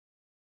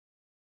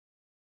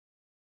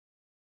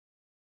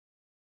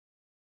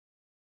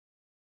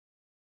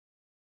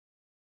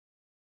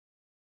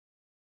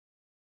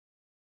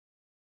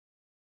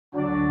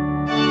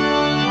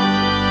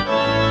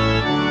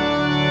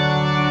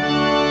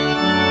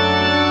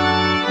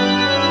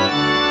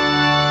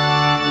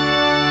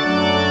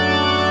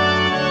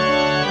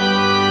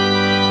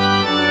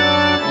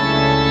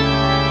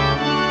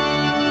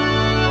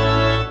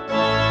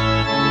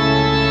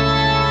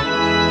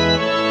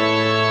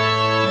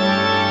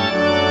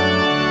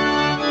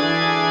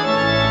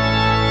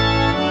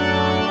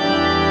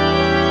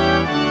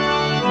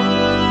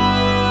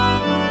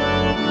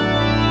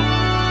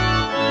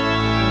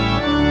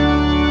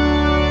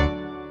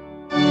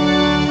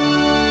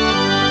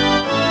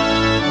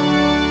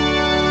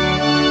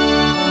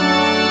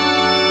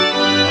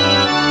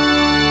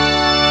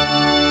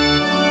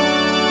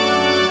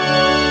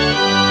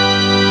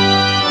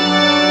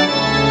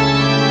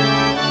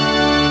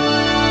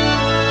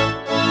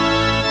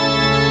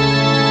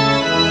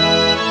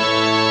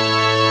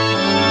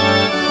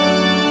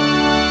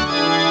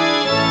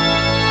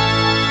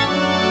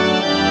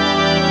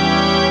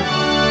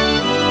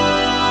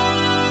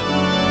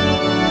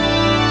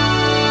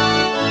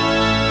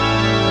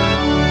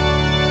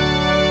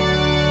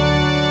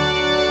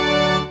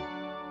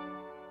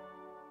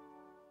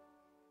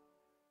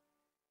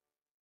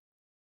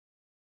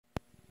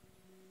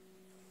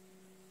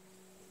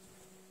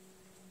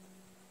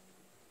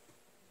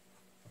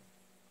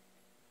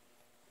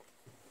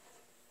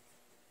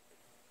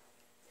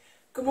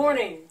Good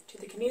morning to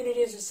the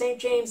communities of St.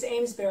 James,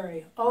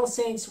 Amesbury, All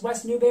Saints,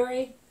 West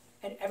Newbury,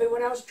 and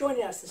everyone else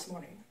joining us this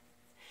morning.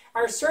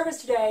 Our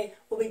service today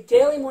will be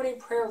Daily Morning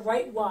Prayer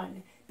Rite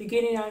 1,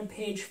 beginning on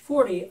page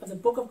 40 of the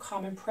Book of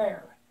Common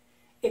Prayer.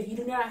 If you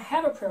do not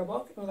have a prayer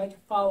book and would like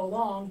to follow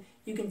along,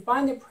 you can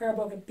find the prayer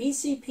book at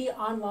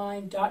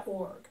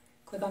bcponline.org.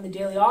 Click on the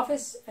Daily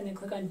Office and then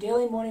click on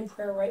Daily Morning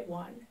Prayer Rite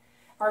 1.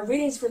 Our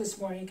readings for this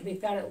morning can be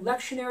found at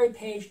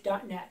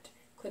lectionarypage.net.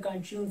 Click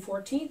on June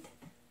 14th.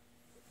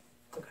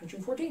 Click on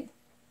June 14th.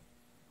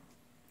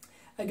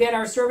 Again,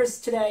 our service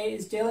today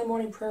is Daily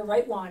Morning Prayer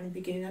Rite 1,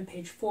 beginning on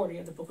page 40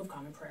 of the Book of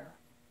Common Prayer.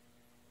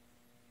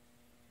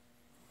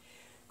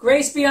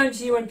 Grace be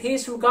unto you and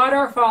peace from God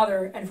our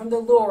Father and from the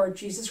Lord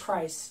Jesus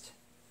Christ.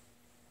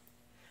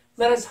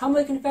 Let us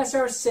humbly confess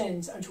our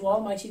sins unto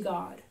Almighty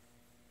God.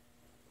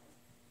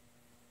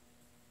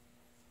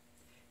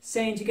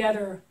 Saying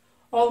together,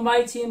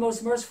 Almighty and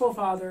most merciful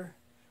Father,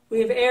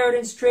 we have erred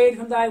and strayed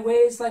from thy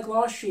ways like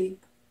lost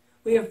sheep.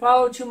 We have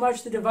followed too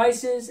much the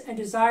devices and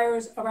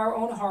desires of our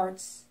own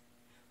hearts.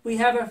 We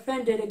have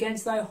offended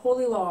against thy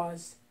holy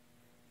laws.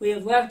 We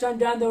have left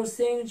undone those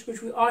things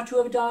which we ought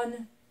to have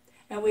done,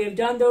 and we have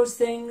done those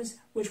things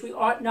which we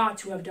ought not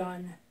to have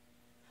done.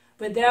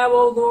 But thou,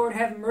 O Lord,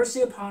 have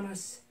mercy upon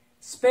us.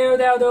 Spare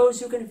thou those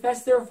who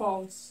confess their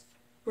faults.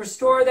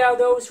 Restore thou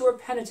those who are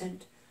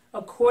penitent,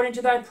 according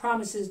to thy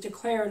promises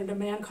declared unto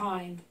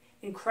mankind,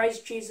 in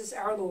Christ Jesus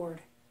our Lord.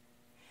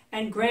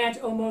 And grant,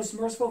 O most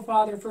merciful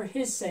Father, for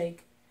his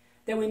sake,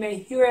 that we may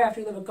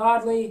hereafter live a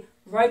godly,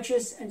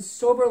 righteous, and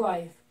sober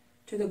life,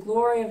 to the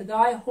glory of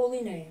thy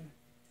holy name.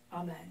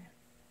 Amen.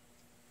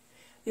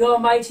 The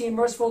Almighty and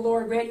merciful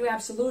Lord grant you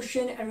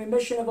absolution and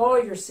remission of all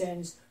your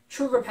sins,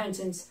 true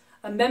repentance,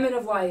 amendment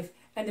of life,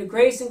 and the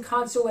grace and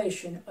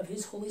consolation of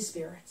his Holy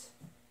Spirit.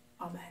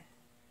 Amen.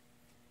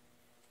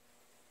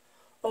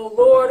 O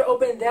Lord,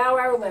 open thou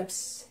our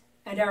lips,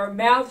 and our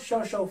mouth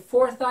shall show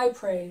forth thy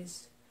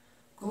praise.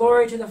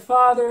 Glory to the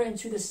Father, and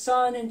to the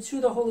Son, and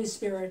to the Holy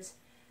Spirit,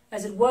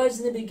 as it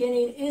was in the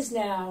beginning, is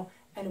now,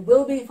 and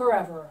will be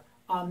forever.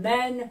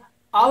 Amen.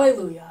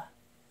 Alleluia.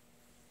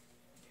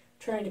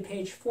 Turning to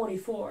page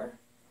 44,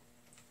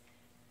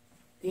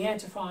 the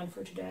antiphon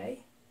for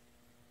today.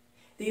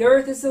 The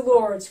earth is the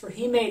Lord's, for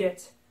he made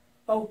it.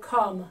 O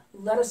come,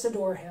 let us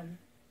adore him.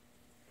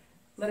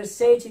 Let us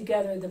say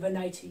together the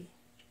Venite.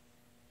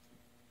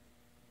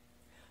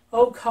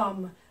 O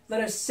come, let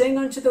us sing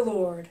unto the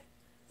Lord.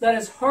 Let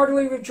us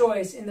heartily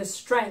rejoice in the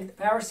strength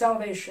of our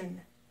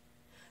salvation.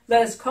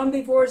 Let us come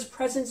before his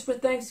presence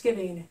with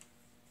thanksgiving,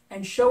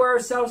 and show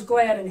ourselves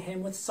glad in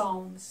him with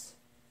psalms.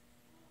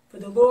 For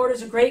the Lord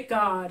is a great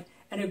God,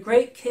 and a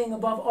great King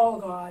above all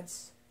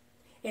gods.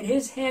 In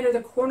his hand are the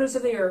corners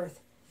of the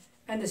earth,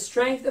 and the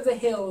strength of the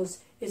hills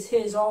is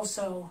his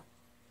also.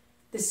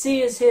 The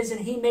sea is his,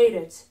 and he made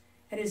it,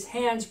 and his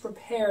hands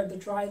prepared the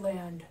dry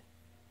land.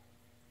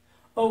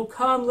 O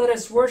come, let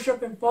us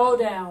worship and fall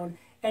down,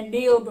 and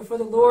kneel before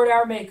the Lord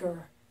our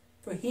Maker,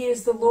 for he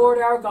is the Lord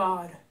our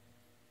God,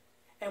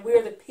 and we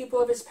are the people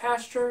of his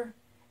pasture,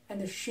 and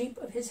the sheep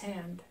of his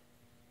hand.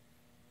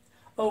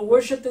 O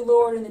worship the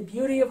Lord in the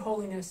beauty of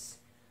holiness.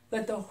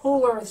 Let the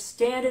whole earth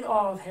stand in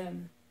awe of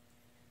him.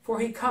 For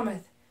he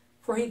cometh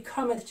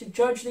to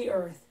judge the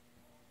earth,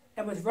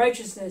 and with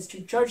righteousness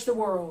to judge the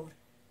world,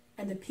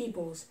 and the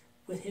peoples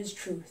with his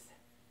truth.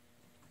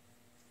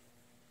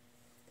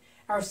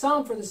 Our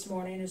psalm for this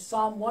morning is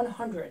Psalm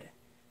 100,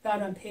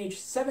 found on page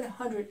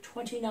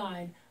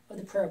 729 of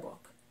the prayer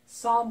book.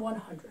 Psalm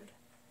 100.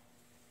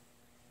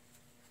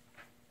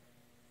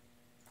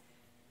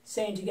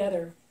 Saying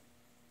together,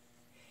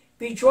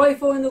 Be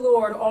joyful in the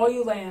Lord, all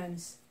you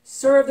lands.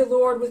 Serve the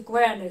Lord with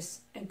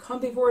gladness, and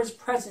come before his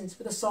presence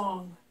with a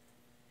song.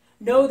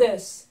 Know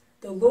this,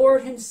 the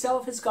Lord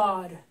himself is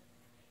God.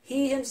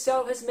 He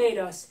himself has made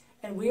us,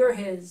 and we are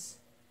his.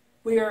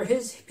 We are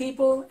his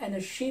people and the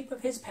sheep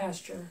of his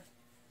pasture.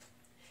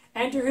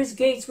 Enter his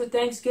gates with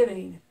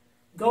thanksgiving.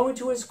 Go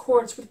into his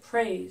courts with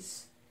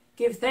praise.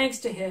 Give thanks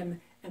to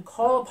him and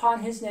call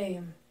upon his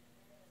name.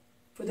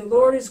 For the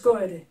Lord is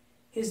good.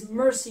 His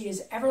mercy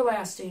is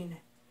everlasting,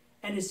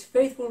 and his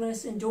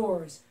faithfulness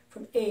endures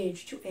from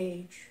age to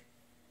age.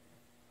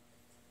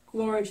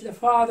 Glory to the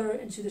Father,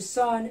 and to the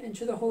Son, and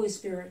to the Holy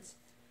Spirit,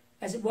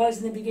 as it was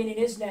in the beginning,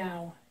 is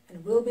now,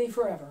 and will be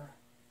forever.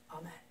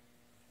 Amen.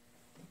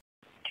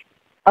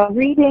 A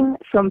reading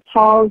from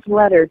Paul's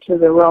letter to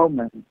the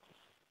Romans.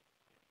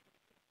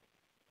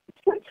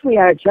 Since we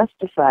are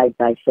justified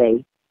by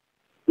faith,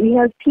 we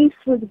have peace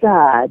with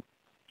God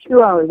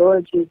through our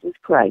Lord Jesus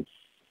Christ,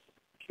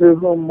 through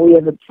whom we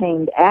have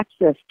obtained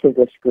access to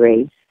this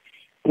grace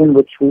in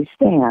which we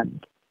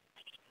stand.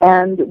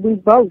 And we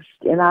boast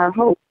in our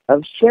hope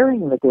of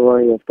sharing the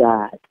glory of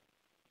God.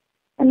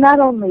 And not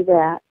only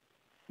that,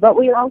 but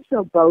we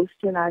also boast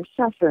in our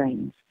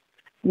sufferings,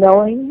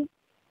 knowing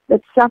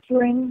that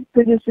suffering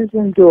produces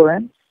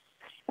endurance,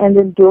 and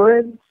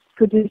endurance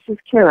produces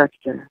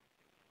character,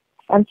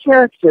 and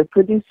character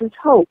produces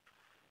hope,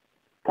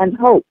 and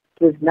hope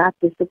does not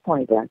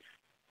disappoint us,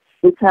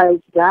 because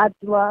God's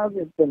love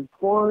has been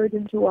poured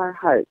into our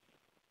hearts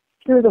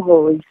through the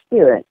Holy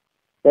Spirit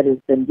that has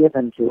been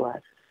given to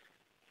us.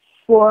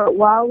 For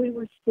while we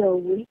were still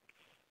weak,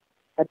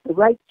 at the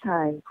right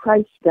time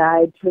Christ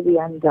died for the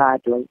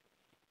ungodly.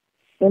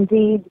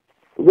 Indeed,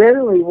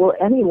 rarely will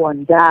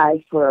anyone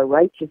die for a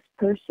righteous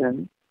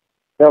person,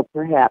 though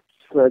perhaps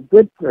for a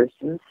good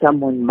person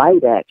someone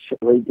might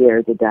actually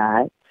dare to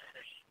die.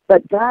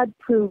 But God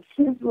proves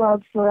his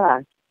love for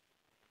us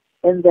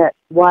in that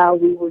while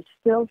we were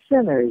still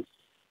sinners,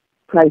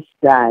 Christ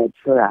died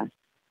for us.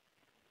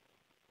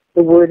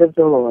 The word of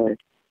the Lord.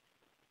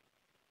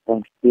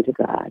 Thanks be to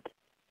God.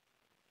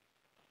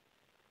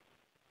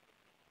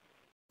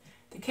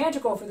 The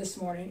canticle for this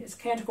morning is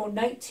Canticle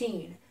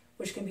 19,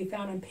 which can be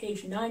found on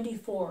page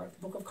 94 of the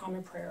Book of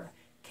Common Prayer.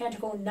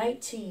 Canticle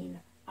 19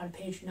 on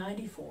page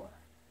 94.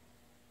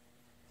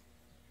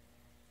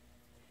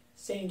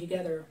 Saying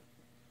together,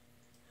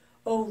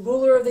 O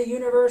ruler of the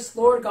universe,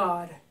 Lord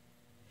God,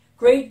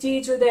 great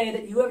deeds are they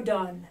that you have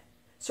done,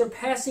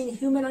 surpassing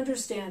human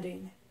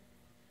understanding.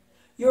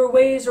 Your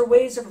ways are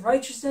ways of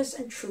righteousness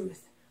and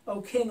truth,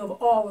 O King of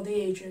all of the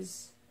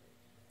ages.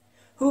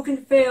 Who can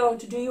fail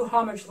to do you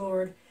homage,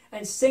 Lord,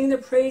 and sing the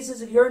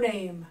praises of your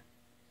name?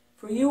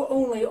 For you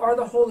only are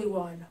the Holy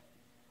One.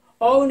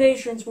 All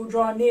nations will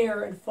draw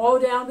near and fall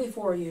down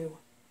before you,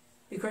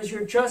 because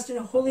your just and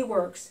holy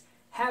works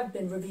have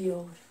been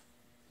revealed.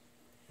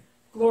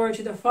 Glory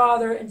to the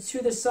Father, and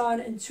to the Son,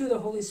 and to the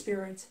Holy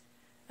Spirit,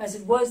 as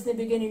it was in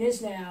the beginning,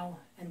 is now,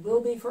 and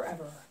will be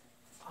forever.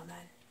 Amen.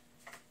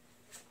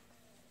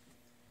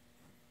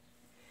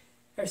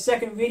 Our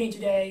second reading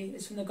today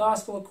is from the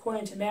Gospel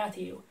according to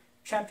Matthew,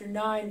 chapter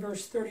 9,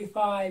 verse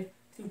 35,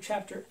 through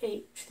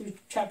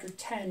chapter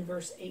 10,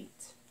 verse 8.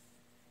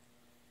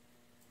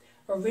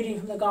 A reading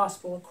from the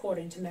Gospel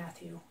according to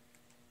Matthew.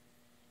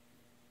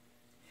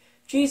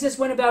 Jesus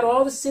went about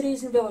all the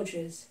cities and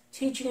villages,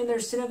 teaching in their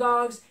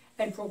synagogues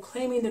and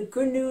proclaiming the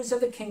good news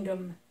of the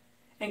kingdom,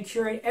 and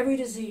curing every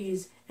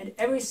disease and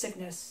every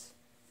sickness.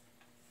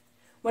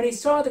 When he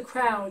saw the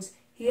crowds,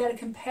 he had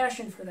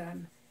compassion for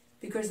them,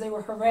 because they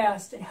were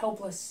harassed and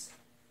helpless,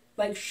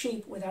 like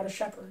sheep without a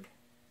shepherd.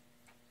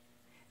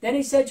 Then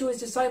he said to his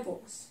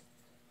disciples,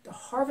 The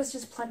harvest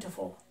is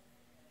plentiful,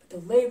 but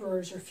the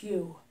laborers are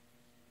few.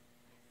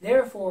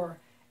 Therefore,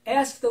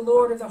 ask the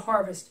Lord of the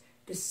harvest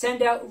to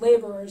send out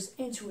laborers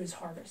into his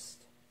harvest.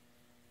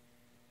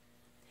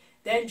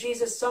 Then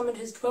Jesus summoned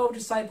his 12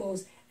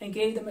 disciples and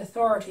gave them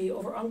authority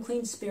over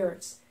unclean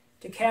spirits,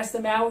 to cast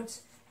them out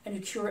and to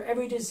cure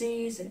every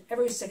disease and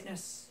every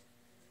sickness.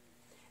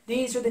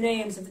 These are the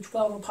names of the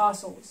 12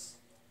 apostles.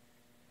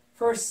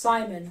 First,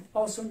 Simon,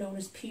 also known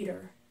as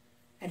Peter,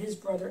 and his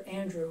brother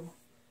Andrew.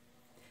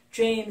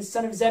 James,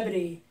 son of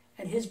Zebedee,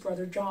 and his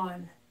brother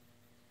John.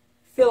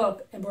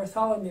 Philip and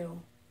Bartholomew.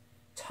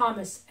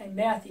 Thomas and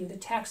Matthew, the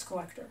tax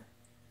collector.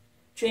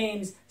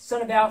 James,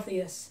 son of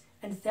Alphaeus,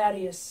 and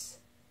Thaddeus.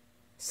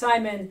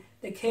 Simon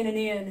the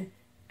Canaanian,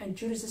 and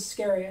Judas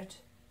Iscariot,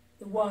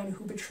 the one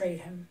who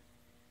betrayed him.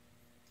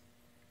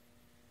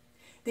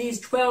 These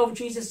 12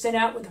 Jesus sent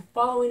out with the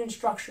following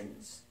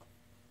instructions.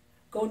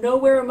 Go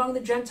nowhere among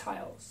the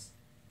Gentiles,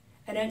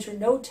 and enter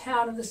no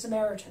town of the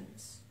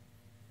Samaritans,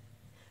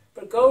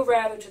 but go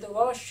rather to the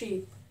lost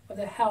sheep of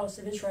the house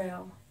of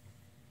Israel.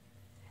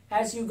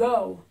 As you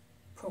go,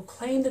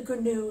 proclaim the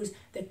good news,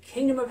 the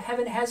kingdom of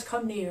heaven has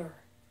come near.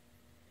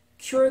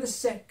 Cure the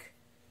sick,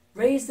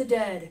 raise the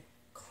dead,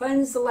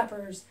 cleanse the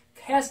lepers,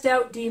 cast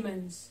out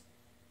demons.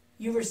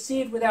 You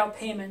received without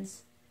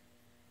payment,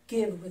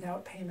 give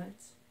without payment.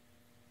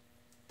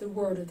 The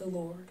word of the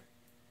Lord.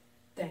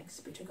 Thanks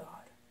be to God.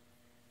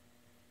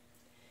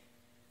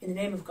 In the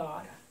name of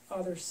God,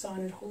 Father,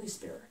 Son, and Holy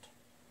Spirit.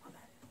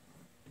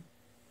 Amen.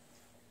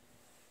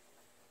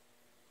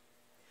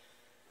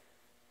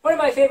 One of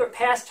my favorite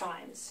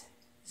pastimes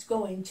is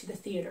going to the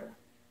theater.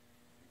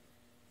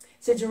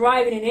 Since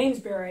arriving in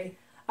Amesbury,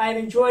 I have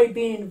enjoyed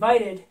being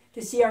invited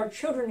to see our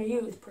children and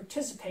youth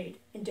participate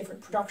in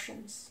different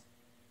productions.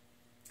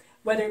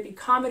 Whether it be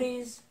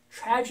comedies,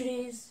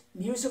 tragedies,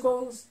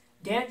 musicals,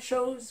 dance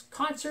shows,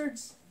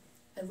 concerts,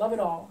 I love it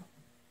all.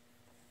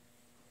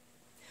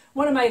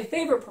 One of my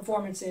favorite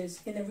performances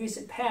in the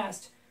recent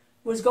past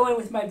was going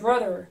with my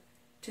brother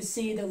to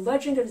see The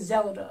Legend of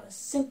Zelda,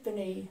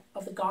 Symphony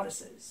of the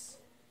Goddesses,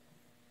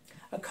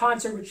 a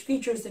concert which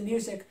features the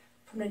music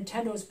from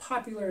Nintendo's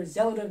popular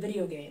Zelda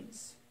video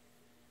games.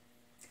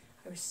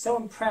 I was so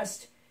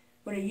impressed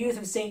when a youth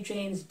of St.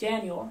 James,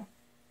 Daniel,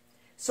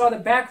 saw the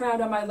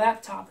background on my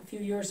laptop a few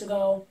years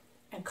ago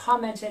and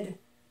commented,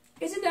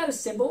 "Isn't that a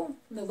symbol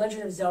from the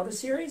Legend of Zelda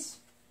series?"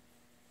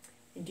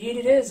 "Indeed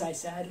it is," I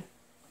said.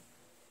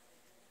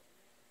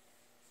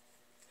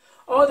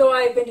 Although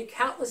I have been to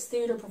countless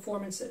theater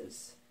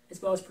performances,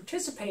 as well as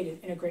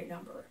participated in a great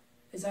number,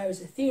 as I was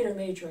a theater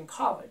major in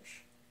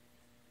college,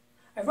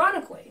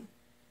 ironically,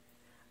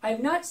 I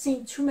have not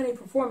seen too many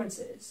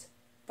performances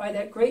by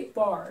that great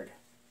bard,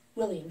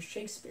 William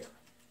Shakespeare.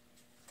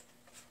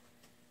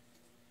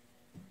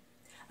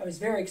 I was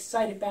very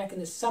excited back in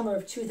the summer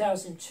of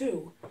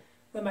 2002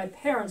 when my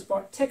parents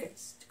bought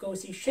tickets to go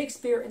see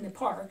Shakespeare in the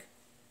Park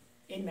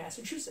in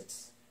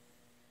Massachusetts.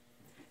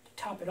 To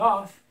top it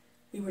off,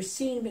 we were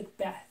seeing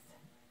Macbeth,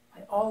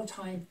 my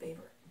all-time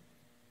favorite.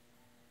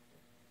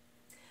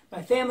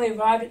 My family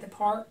arrived at the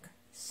park,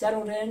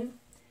 settled in,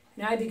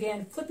 and I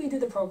began flipping through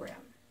the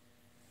program.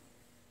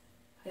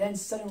 I then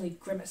suddenly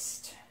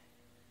grimaced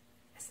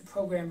as the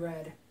program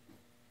read,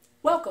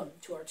 "Welcome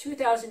to our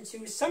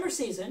 2002 summer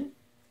season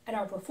and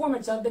our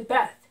performance of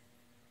Macbeth.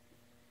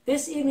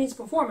 This evening's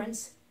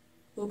performance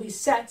will be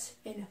set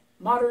in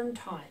modern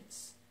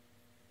times."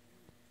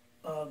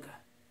 Ugh.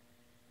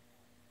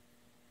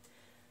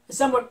 A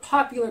somewhat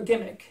popular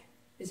gimmick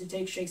is to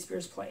take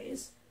Shakespeare's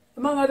plays,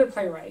 among other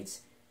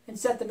playwrights, and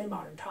set them in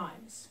modern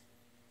times.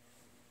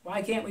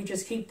 Why can't we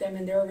just keep them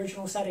in their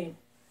original setting?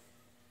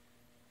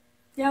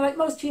 Now, like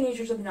most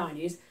teenagers of the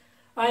 90s,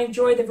 I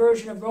enjoyed the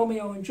version of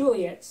Romeo and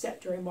Juliet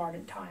set during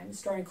modern times,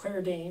 starring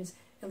Claire Danes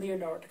and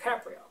Leonardo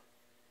DiCaprio.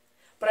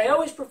 But I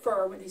always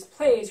prefer when these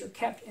plays are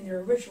kept in their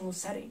original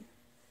setting.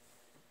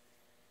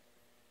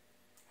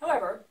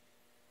 However,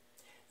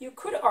 you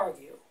could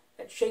argue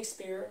that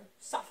Shakespeare,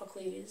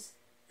 Sophocles,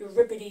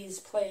 Euripides'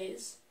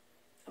 plays,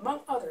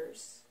 among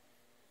others,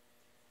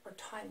 are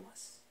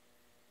timeless,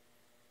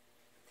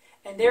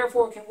 and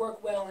therefore can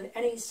work well in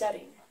any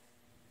setting,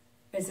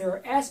 as there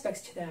are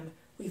aspects to them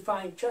we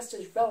find just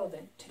as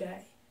relevant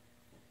today.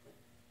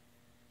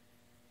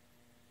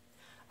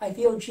 I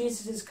feel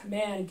Jesus'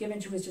 command given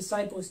to his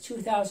disciples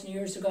 2,000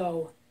 years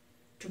ago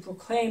to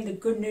proclaim the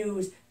good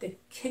news the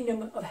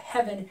kingdom of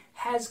heaven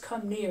has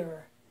come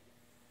near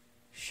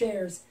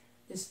shares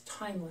this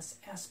timeless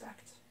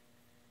aspect,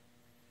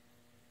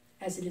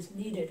 as it is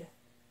needed,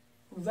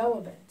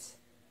 relevant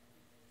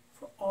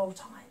for all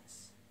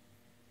times.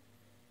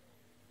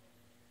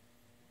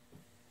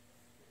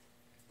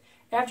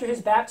 After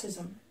his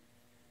baptism,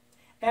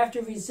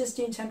 after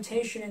resisting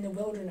temptation in the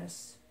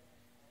wilderness,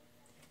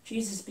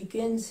 Jesus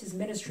begins his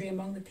ministry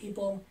among the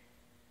people,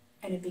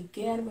 and it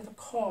began with a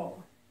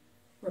call,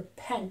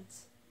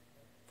 "Repent,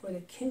 for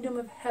the kingdom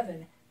of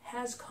heaven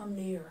has come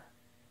near."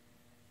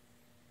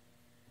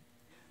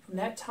 From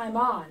that time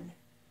on,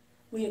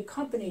 we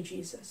accompany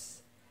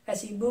Jesus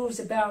as he moves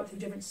about through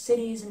different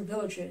cities and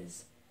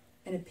villages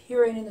and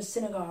appearing in the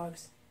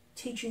synagogues,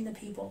 teaching the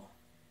people,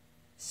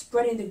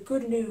 spreading the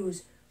good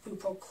news through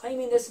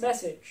proclaiming this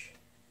message.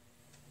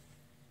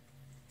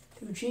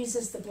 Through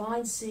Jesus, the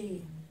blind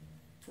see,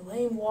 the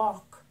lame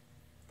walk,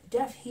 the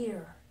deaf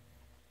hear,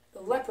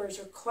 the lepers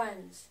are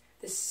cleansed,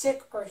 the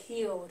sick are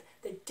healed,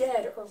 the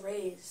dead are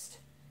raised.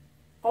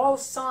 All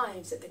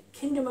signs that the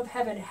kingdom of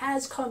heaven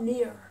has come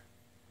near.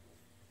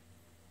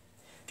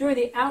 During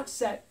the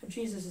outset of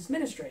Jesus'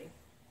 ministry,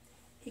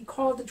 he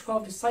called the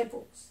 12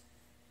 disciples,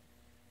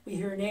 we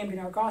hear named in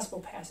our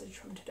gospel passage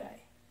from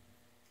today.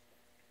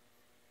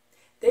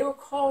 They were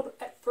called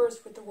at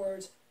first with the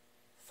words,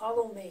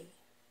 "Follow me."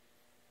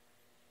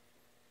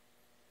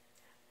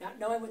 Not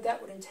knowing what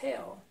that would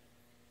entail,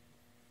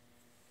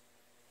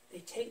 they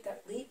take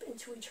that leap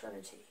into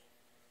eternity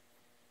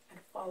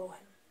and follow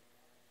him.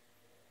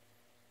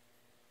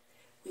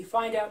 We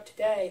find out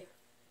today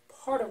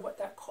part of what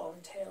that call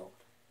entailed,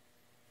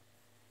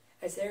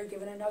 as they are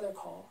given another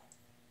call.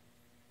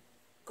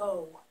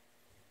 Go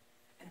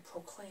and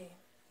proclaim.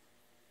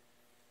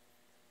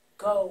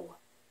 Go,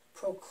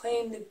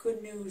 proclaim the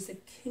good news. The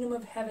kingdom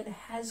of heaven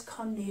has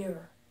come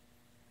near.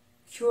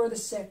 Cure the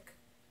sick,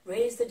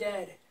 raise the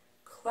dead,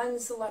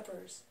 cleanse the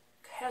lepers,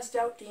 cast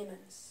out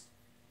demons.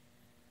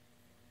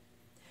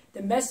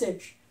 The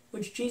message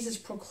which Jesus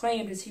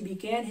proclaimed as he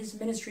began his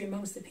ministry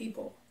amongst the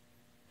people,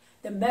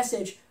 the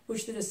message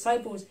which the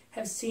disciples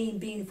have seen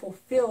being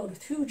fulfilled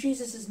through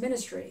Jesus'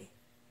 ministry,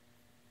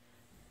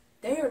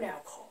 they are now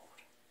called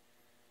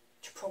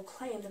to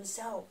proclaim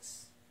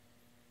themselves,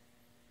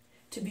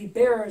 to be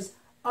bearers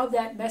of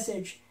that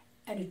message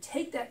and to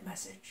take that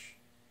message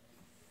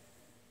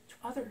to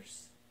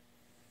others.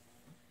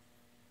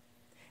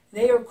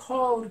 They are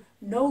called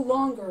no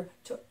longer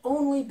to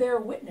only bear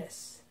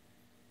witness,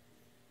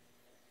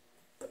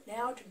 but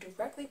now to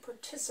directly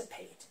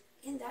participate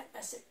in that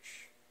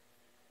message.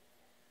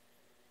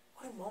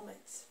 What a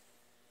moment.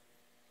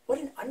 What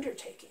an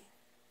undertaking.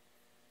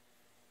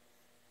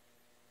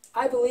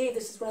 I believe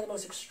this is one of the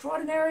most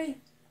extraordinary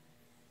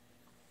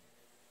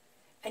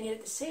and yet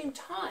at the same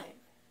time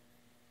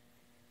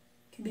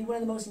can be one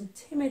of the most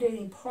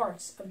intimidating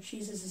parts of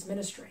Jesus'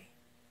 ministry.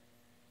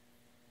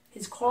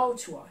 His call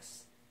to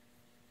us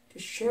to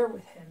share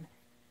with him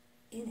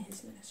in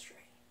his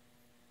ministry.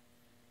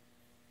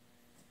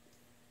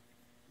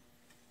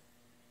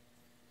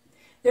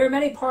 There are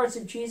many parts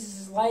of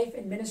Jesus' life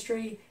and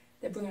ministry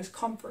that bring us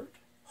comfort,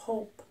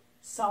 hope,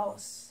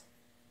 solace.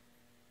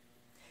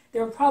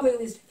 There are probably at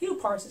least a few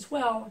parts as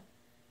well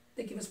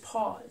that give us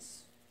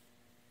pause,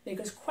 make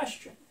us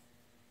question,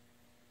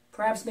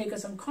 perhaps make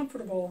us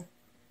uncomfortable,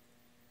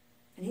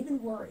 and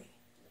even worry.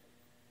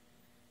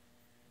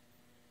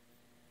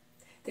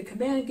 The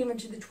command given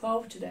to the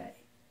 12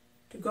 today,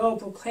 to go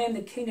proclaim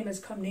the kingdom has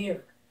come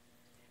near,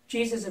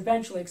 Jesus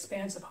eventually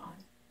expands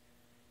upon.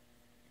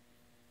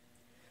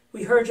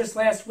 We heard just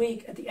last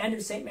week at the end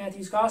of St.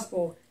 Matthew's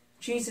Gospel,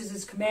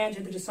 Jesus' command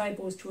to the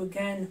disciples to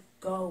again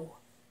go.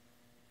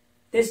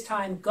 This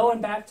time, go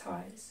and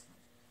baptize.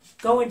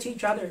 Go and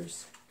teach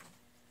others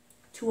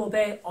to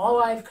obey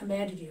all I have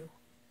commanded you.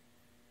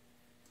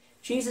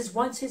 Jesus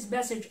wants his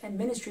message and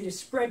ministry to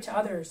spread to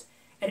others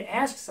and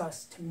asks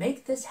us to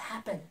make this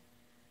happen.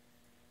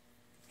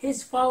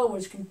 His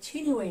followers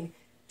continuing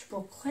to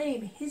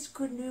proclaim his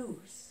good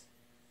news.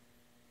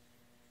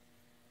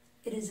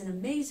 It is an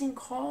amazing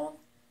call,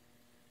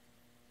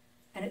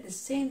 and at the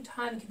same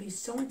time can be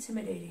so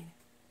intimidating,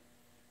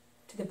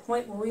 to the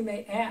point where we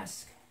may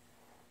ask,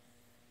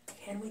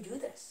 can we do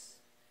this?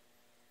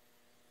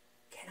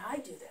 Can I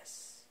do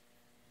this?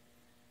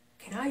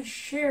 Can I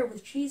share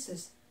with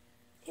Jesus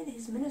in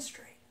his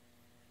ministry?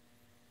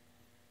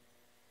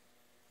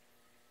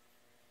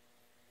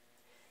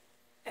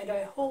 And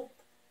I hope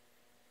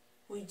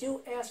we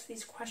do ask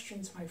these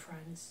questions, my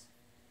friends,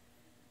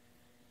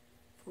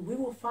 for we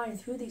will find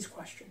through these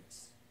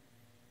questions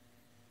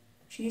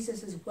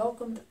Jesus has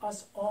welcomed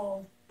us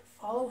all to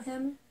follow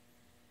him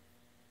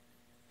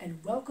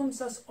and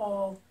welcomes us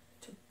all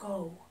to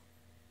go.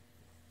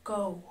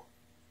 Go,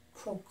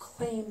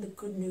 proclaim the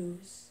good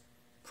news.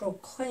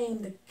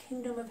 Proclaim the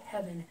kingdom of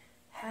heaven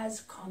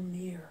has come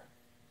near.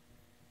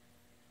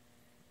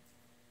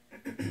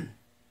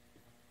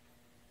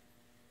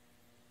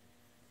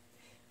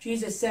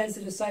 Jesus sends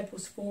the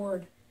disciples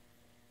forward,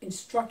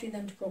 instructing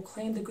them to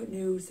proclaim the good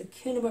news. The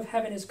kingdom of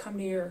heaven has come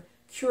near.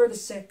 Cure the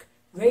sick,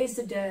 raise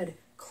the dead,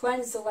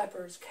 cleanse the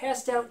lepers,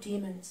 cast out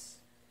demons.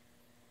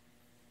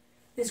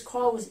 This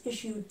call was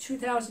issued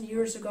 2,000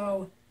 years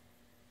ago,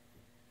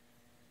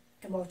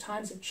 and while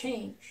times have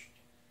changed,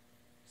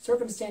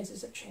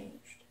 circumstances have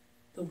changed,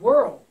 the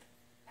world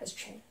has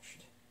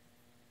changed.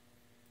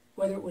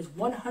 Whether it was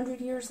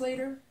 100 years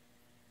later,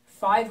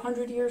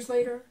 500 years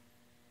later,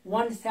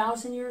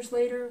 1,000 years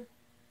later,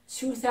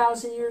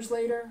 2,000 years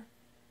later,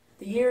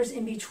 the years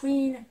in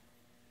between,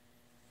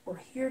 or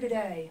here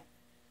today,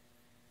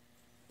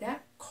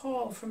 that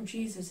call from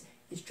Jesus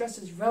is just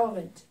as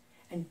relevant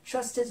and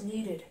just as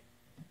needed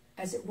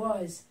as it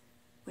was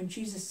when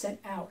Jesus sent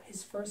out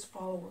his first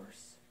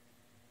followers.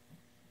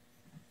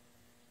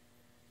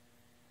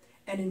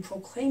 And in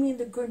proclaiming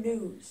the good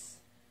news,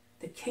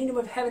 the kingdom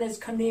of heaven has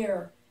come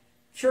near,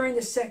 curing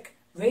the sick,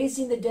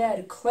 raising the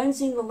dead,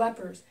 cleansing the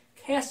lepers,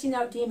 casting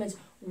out demons.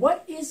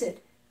 What is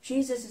it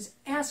Jesus is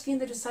asking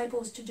the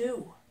disciples to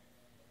do?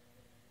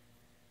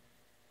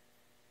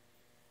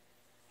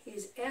 He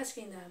is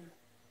asking them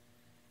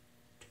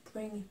to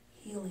bring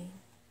healing,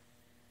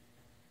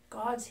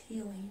 God's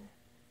healing,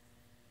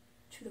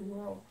 to the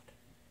world.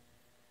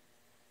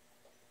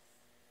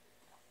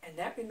 And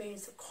that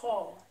remains the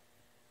call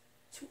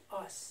to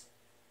us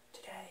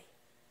today.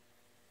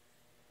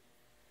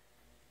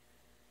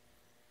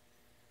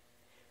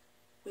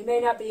 We may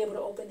not be able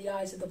to open the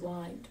eyes of the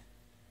blind,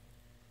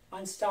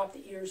 unstop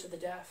the ears of the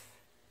deaf,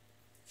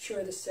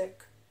 cure the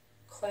sick,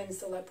 cleanse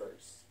the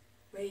lepers,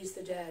 raise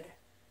the dead.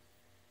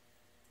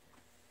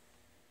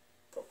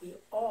 But we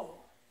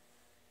all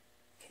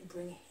can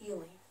bring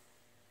healing.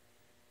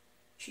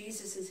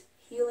 Jesus'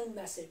 healing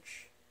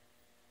message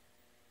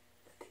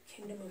that the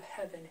kingdom of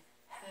heaven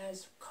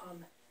has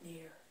come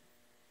near.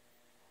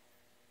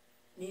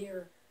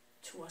 Near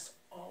to us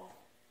all.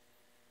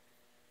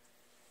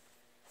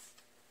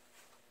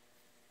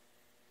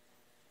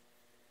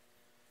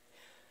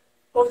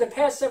 Over the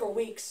past several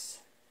weeks,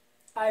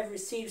 I've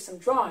received some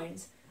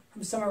drawings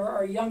from some of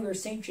our younger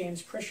St.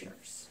 James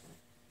parishioners.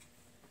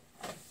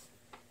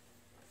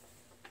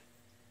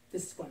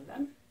 This is one of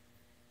them.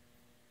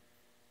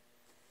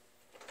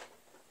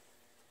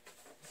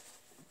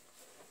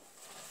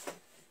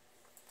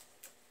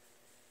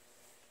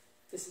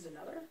 This is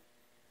another.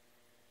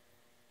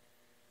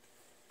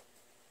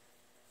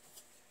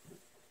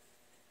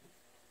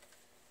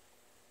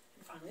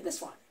 And finally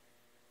this one.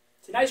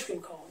 It's an ice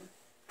cream cone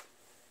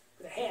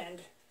with a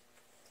hand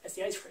as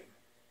the ice cream.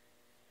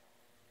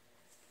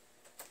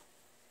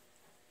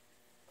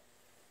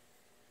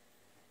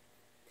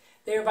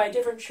 They are by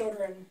different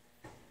children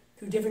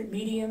through different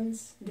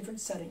mediums and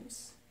different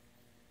settings.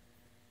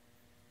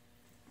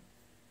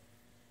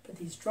 But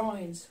these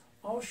drawings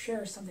all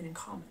share something in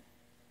common.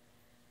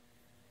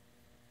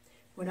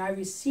 When I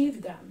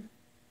received them,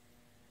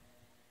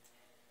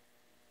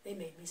 they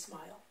made me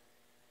smile.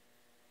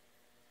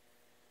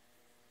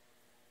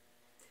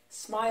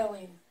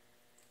 Smiling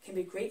can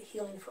be great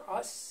healing for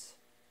us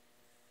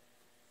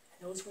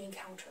and those we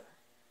encounter.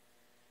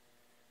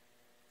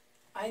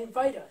 I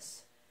invite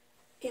us,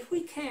 if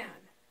we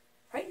can,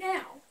 right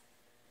now,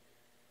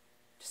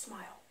 to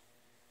smile.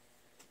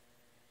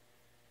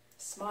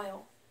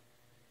 Smile,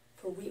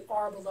 for we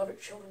are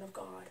beloved children of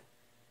God.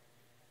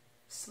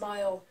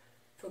 Smile,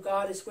 for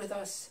God is with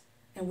us,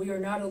 and we are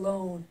not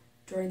alone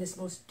during this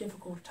most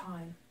difficult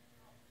time.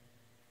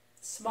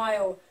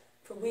 Smile,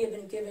 for we have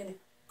been given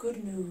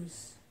good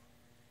news.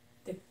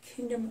 The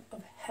kingdom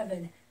of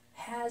heaven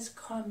has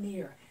come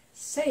near.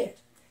 Say it.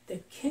 The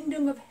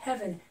kingdom of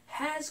heaven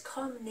has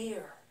come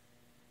near.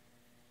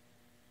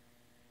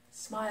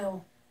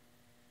 Smile,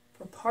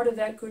 for part of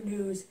that good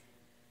news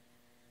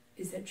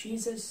is that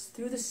Jesus,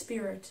 through the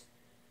Spirit,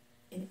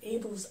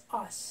 enables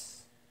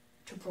us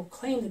to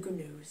proclaim the good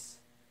news,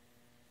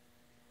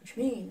 which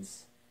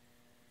means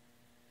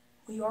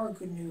we are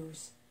good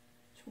news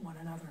to one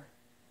another.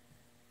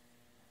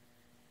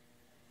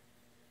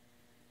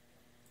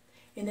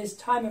 In this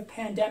time of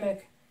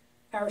pandemic,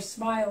 our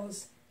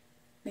smiles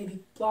may be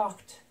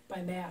blocked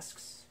by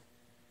masks.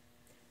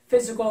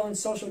 Physical and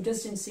social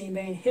distancing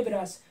may inhibit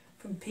us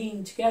from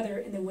being together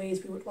in the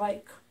ways we would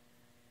like.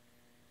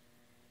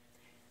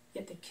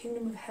 Yet the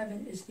kingdom of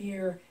heaven is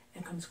near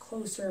and comes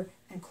closer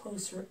and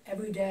closer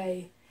every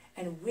day,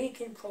 and we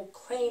can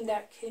proclaim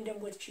that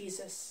kingdom with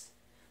Jesus.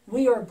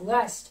 We are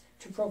blessed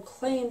to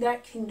proclaim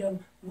that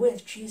kingdom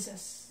with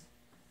Jesus.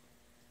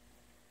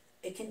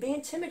 It can be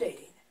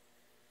intimidating.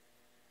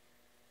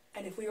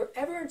 And if we are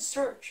ever in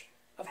search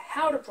of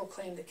how to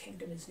proclaim the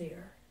kingdom is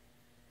near,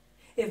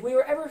 if we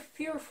are ever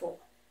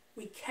fearful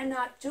we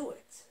cannot do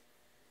it,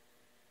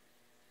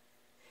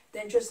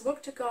 then just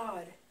look to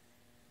God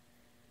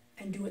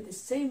and do it the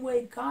same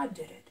way God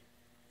did it,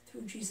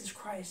 through Jesus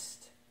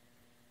Christ.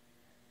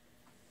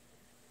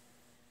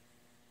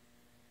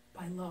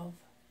 By love.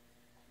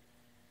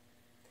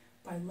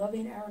 By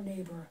loving our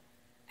neighbor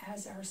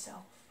as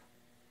ourselves.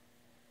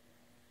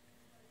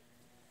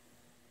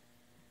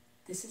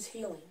 This is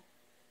healing.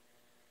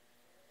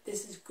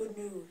 This is good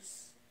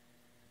news.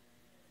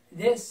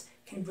 This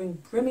can bring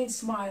brimming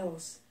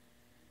smiles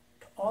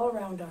to all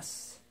around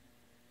us.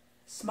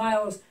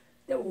 Smiles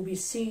that will be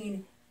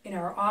seen in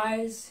our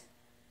eyes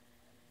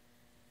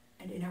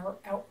and in our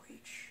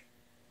outreach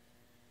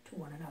to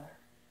one another.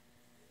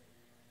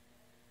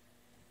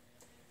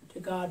 To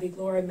God be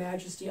glory,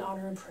 majesty,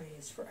 honor, and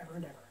praise forever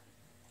and ever.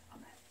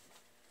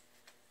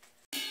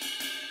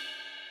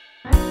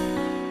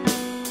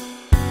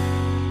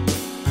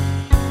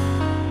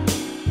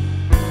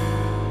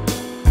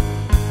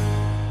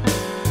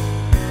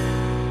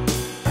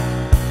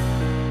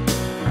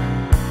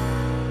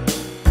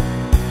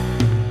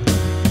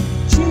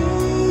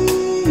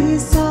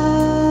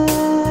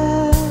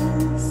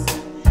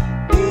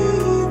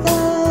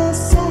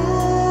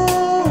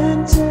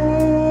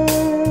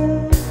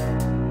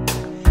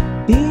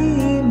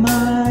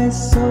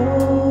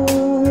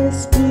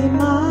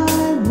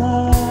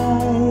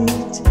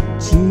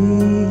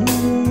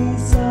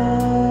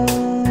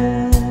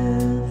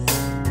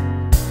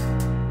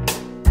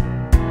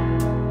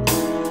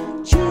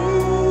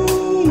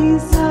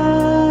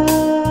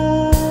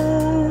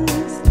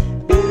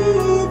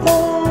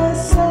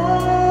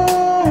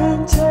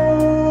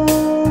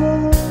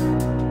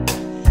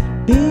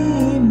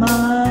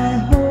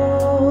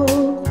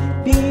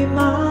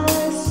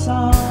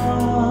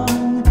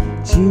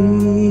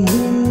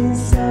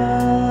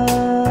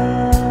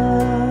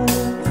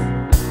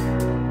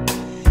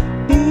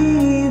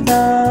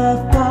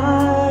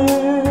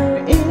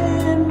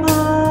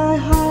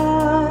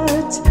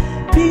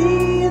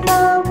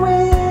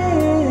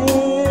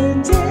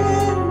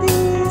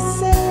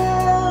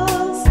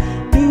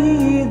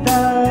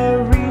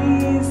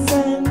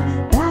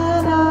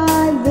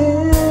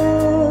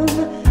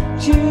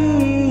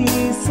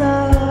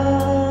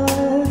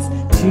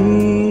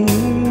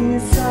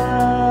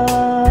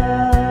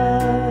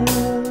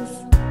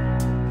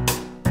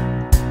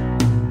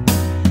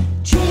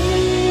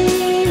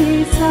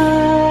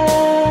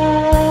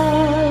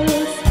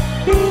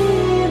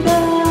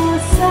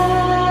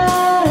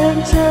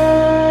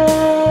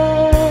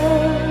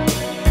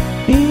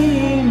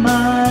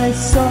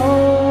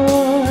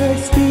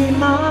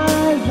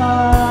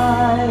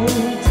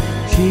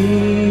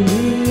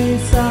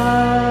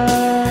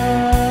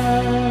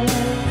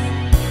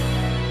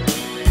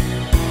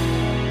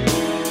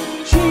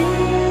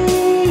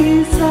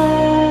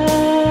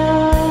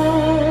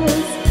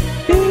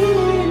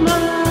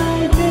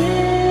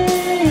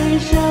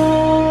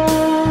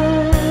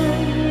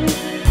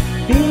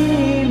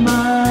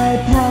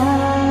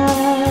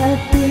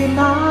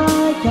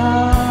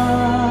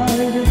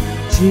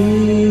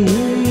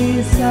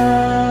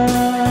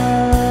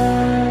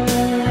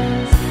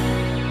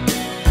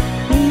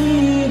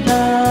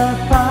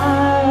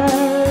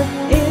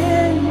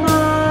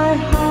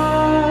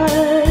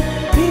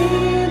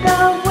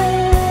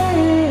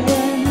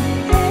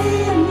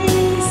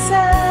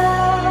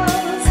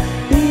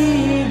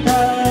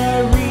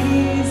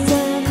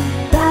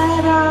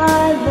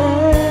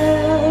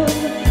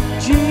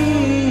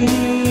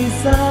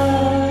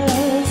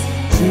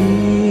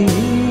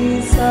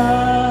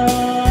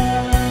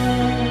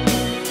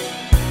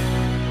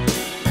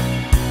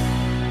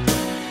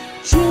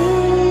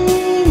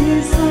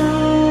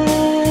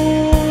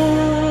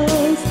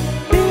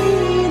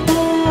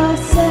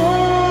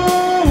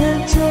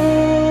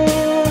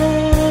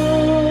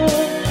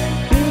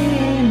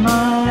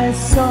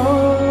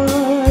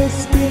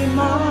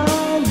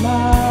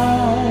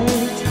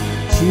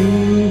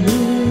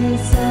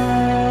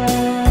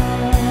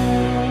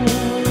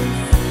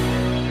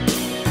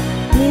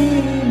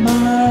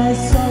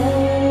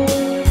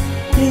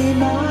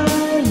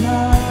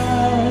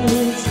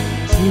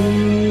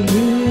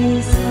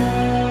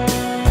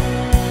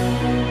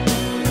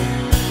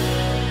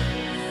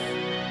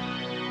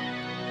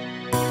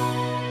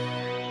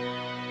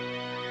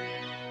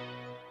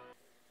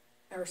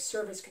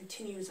 service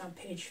continues on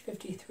page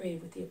 53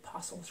 with the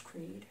Apostles'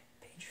 Creed.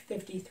 Page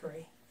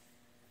 53.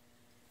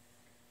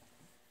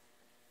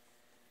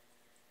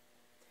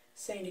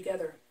 Saying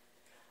together,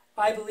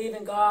 I believe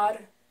in God,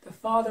 the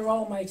Father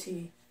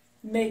Almighty,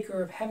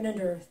 maker of heaven and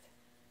earth,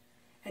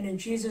 and in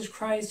Jesus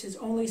Christ, his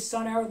only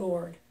Son, our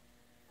Lord,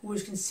 who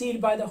was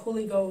conceived by the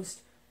Holy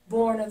Ghost,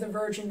 born of the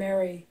Virgin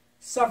Mary,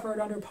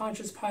 suffered under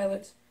Pontius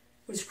Pilate,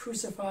 was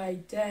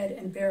crucified, dead,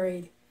 and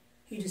buried.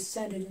 He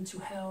descended into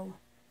hell.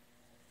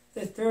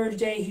 The third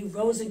day he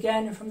rose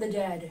again from the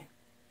dead.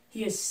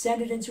 He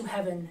ascended into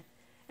heaven,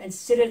 and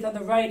sitteth on the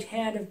right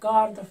hand of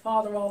God the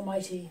Father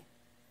Almighty.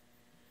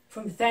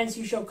 From thence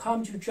he shall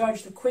come to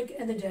judge the quick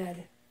and the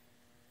dead.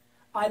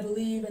 I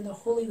believe in the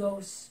Holy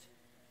Ghost,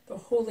 the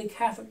Holy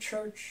Catholic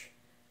Church,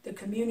 the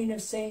communion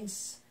of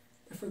saints,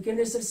 the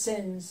forgiveness of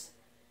sins,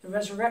 the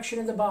resurrection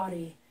of the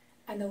body,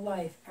 and the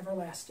life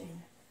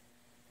everlasting.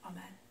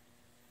 Amen.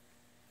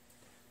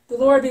 The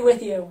Lord be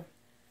with you.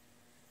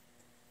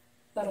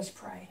 Let us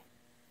pray.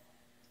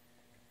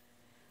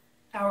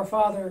 Our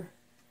Father,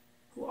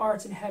 who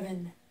art in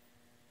heaven,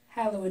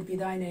 hallowed be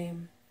thy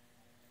name.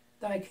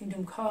 Thy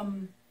kingdom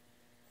come,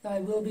 thy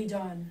will be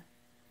done,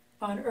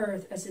 on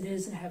earth as it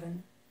is in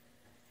heaven.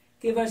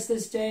 Give us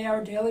this day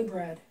our daily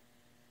bread,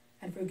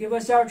 and forgive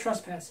us our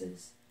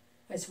trespasses,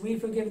 as we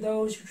forgive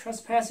those who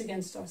trespass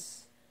against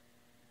us.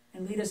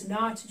 And lead us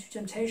not into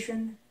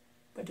temptation,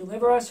 but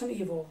deliver us from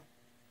evil.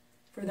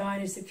 For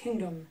thine is the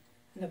kingdom,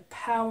 and the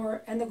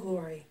power, and the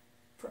glory,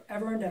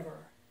 forever and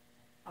ever.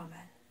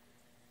 Amen.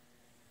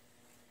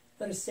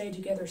 Let us say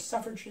together,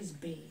 suffrages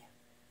be.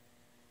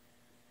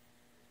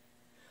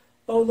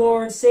 O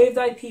Lord, save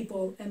thy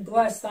people, and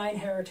bless thine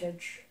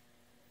heritage.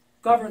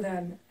 Govern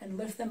them, and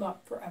lift them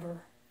up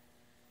forever.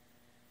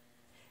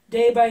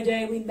 Day by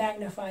day we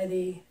magnify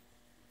thee,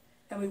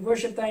 and we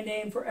worship thy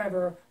name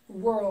forever,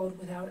 world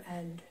without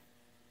end.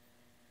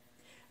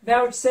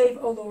 Vouchsafe,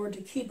 O Lord,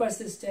 to keep us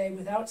this day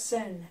without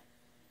sin.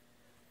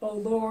 O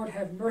Lord,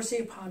 have mercy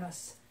upon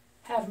us.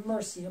 Have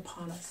mercy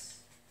upon us.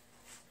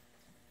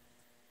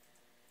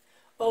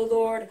 O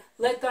Lord,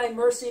 let thy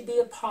mercy be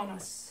upon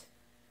us,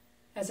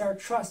 as our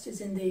trust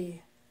is in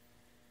thee.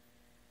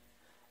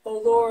 O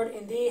Lord,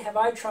 in thee have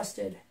I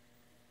trusted.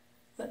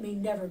 Let me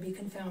never be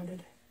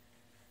confounded.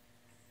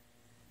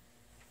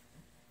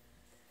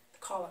 The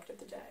Collect of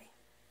the Day.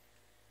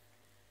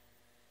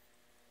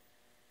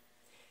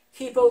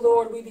 Keep, O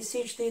Lord, we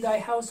beseech thee, thy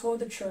household,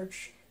 the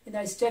church, in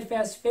thy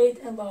steadfast faith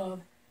and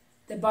love,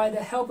 that by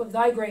the help of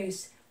thy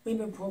grace we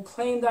may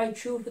proclaim thy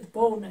truth with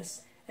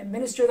boldness, and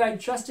minister thy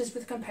justice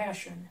with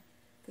compassion,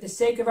 for the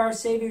sake of our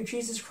Saviour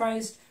Jesus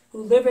Christ,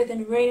 who liveth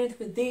and reigneth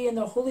with thee in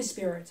the Holy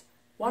Spirit,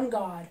 one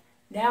God,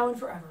 now and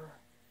forever.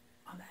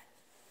 Amen.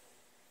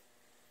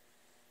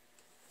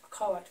 A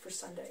collect for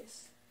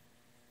Sundays.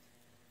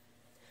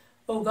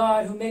 O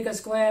God, who make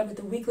us glad with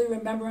the weekly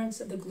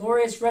remembrance of the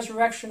glorious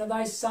resurrection of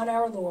thy Son,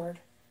 our Lord,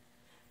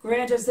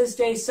 grant us this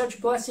day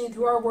such blessing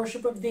through our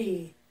worship of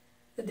thee,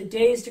 that the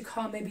days to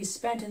come may be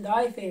spent in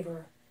thy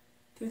favor,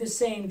 through the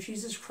same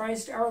Jesus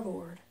Christ our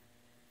Lord.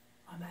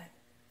 Amen.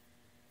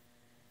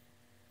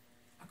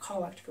 A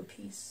collect for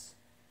peace.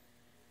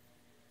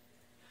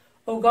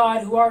 O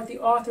God, who art the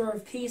author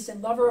of peace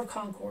and lover of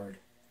concord,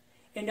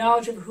 in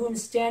knowledge of whom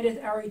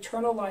standeth our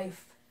eternal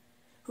life,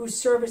 whose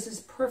service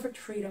is perfect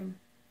freedom,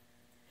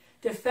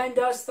 defend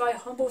us, thy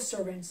humble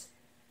servants,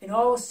 in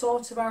all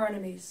assaults of our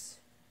enemies,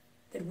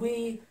 that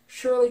we,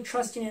 surely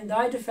trusting in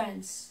thy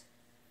defense,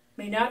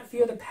 may not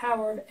fear the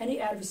power of any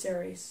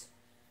adversaries,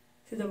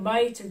 through the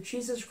might of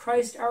Jesus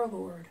Christ our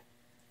Lord.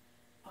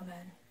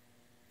 Amen.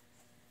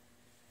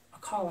 A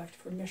collect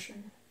for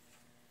mission.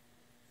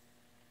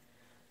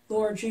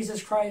 Lord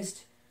Jesus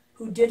Christ,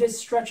 who didst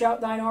stretch out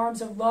thine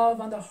arms of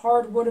love on the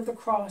hard wood of the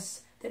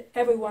cross, that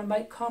everyone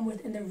might come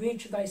within the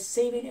reach of thy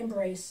saving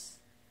embrace,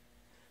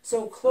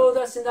 so clothe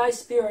us in thy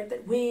Spirit,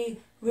 that we,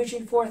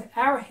 reaching forth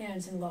our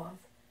hands in love,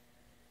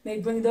 may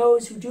bring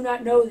those who do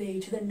not know thee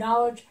to the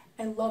knowledge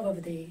and love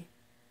of thee,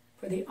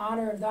 for the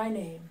honor of thy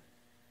name.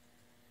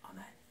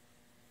 Amen.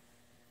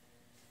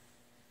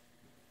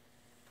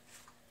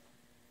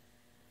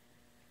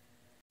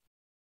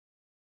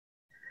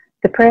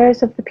 The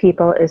Prayers of the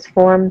People is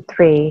Form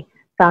 3,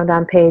 found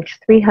on page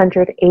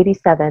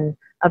 387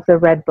 of the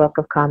Red Book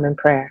of Common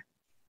Prayer.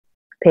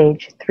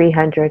 Page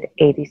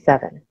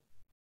 387.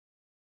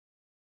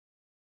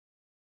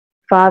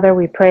 Father,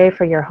 we pray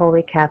for your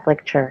Holy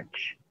Catholic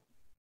Church,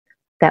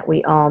 that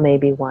we all may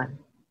be one.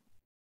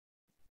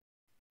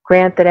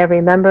 Grant that every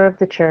member of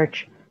the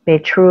Church may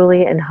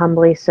truly and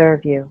humbly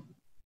serve you,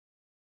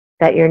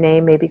 that your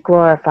name may be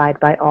glorified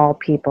by all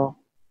people.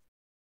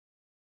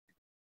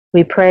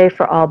 We pray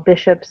for all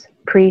bishops,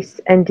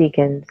 priests, and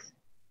deacons,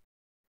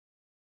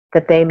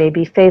 that they may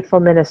be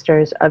faithful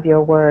ministers of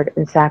your word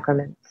and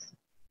sacraments.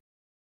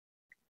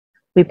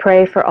 We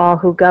pray for all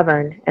who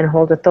govern and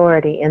hold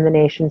authority in the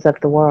nations of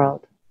the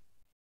world,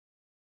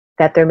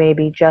 that there may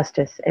be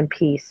justice and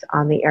peace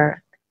on the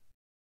earth.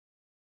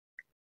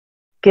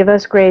 Give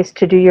us grace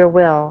to do your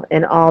will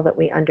in all that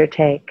we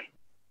undertake,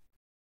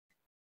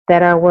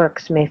 that our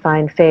works may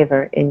find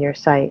favor in your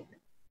sight.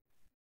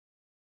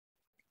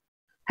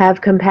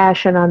 Have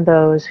compassion on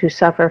those who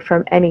suffer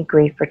from any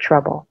grief or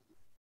trouble,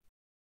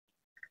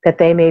 that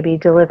they may be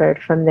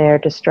delivered from their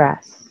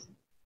distress.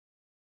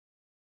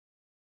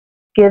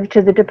 Give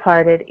to the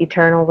departed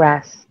eternal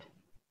rest.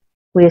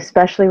 We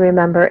especially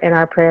remember in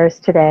our prayers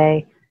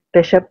today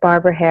Bishop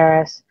Barbara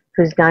Harris,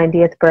 whose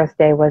 90th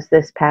birthday was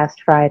this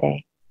past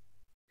Friday,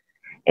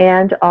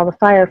 and all the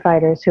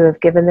firefighters who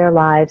have given their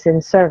lives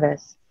in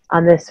service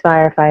on this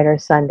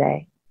Firefighter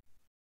Sunday.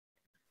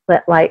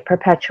 Let light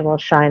perpetual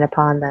shine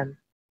upon them.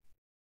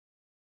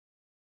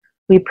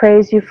 We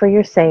praise you for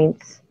your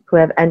saints who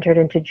have entered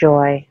into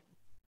joy.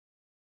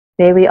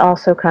 May we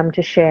also come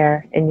to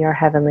share in your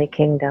heavenly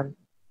kingdom.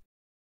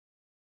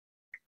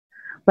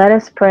 Let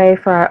us pray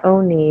for our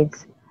own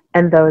needs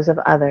and those of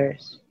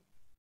others.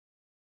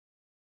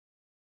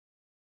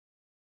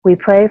 We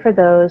pray for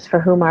those for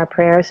whom our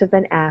prayers have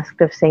been asked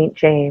of St.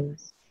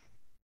 James.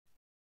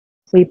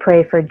 We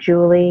pray for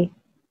Julie,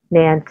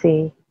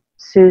 Nancy,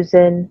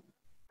 Susan,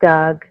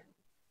 Doug,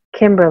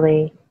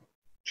 Kimberly,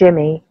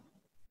 Jimmy,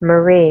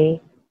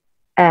 Marie,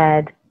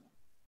 Ed,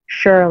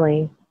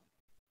 Shirley,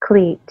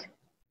 Cleet,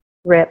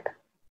 Rip,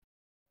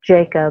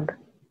 Jacob,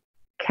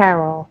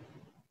 Carol,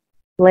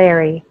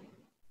 Larry,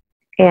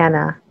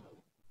 Anna,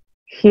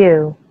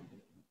 Hugh,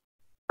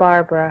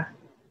 Barbara,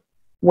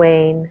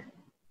 Wayne,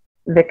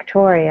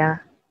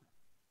 Victoria,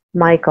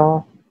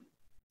 Michael,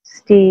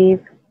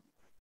 Steve,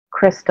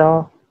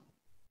 Crystal,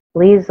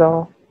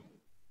 Liesel,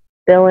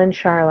 Bill and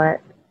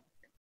Charlotte,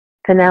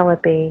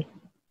 Penelope,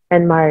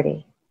 and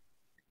Marty.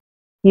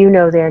 You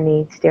know their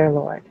needs, dear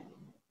Lord.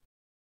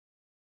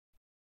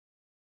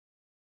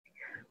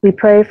 We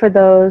pray for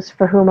those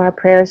for whom our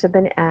prayers have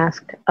been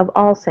asked of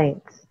all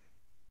saints.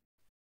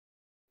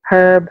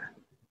 Herb,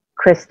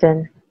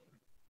 Kristen,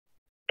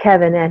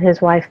 Kevin and his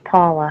wife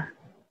Paula,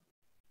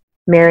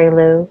 Mary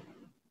Lou,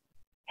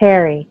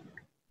 Harry,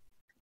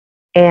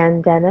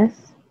 Ann Dennis,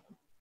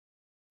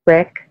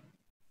 Rick,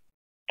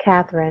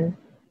 Catherine,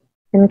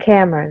 and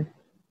Cameron.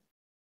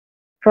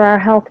 For our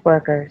health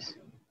workers,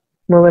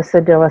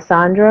 Melissa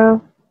D'Alessandro,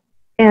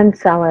 Ann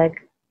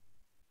Selig,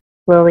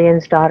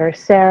 Lillian's daughter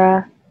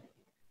Sarah,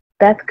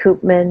 Beth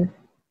Koopman,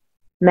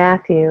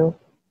 Matthew,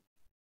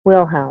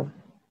 Wilhelm.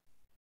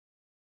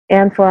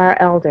 And for our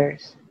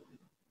elders,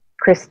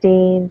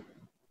 Christine,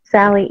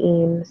 Sally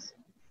Eames,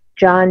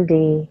 John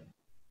D.,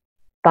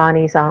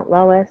 Bonnie's Aunt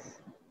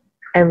Lois,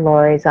 and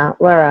Lori's Aunt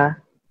Laura,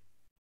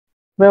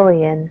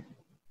 Lillian,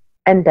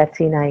 and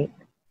Betsy Knight.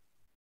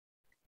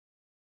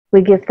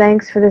 We give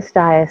thanks for this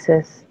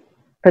diocese,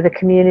 for the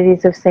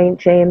communities of St.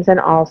 James and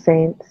All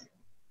Saints,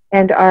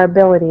 and our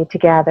ability to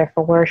gather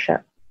for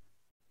worship.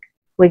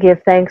 We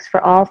give thanks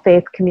for all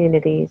faith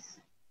communities.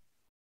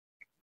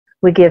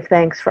 We give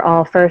thanks for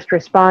all first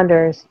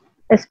responders,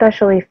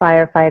 especially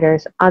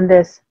firefighters, on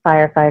this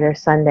Firefighter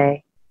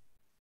Sunday.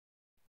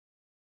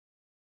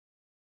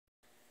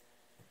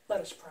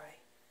 Let us pray.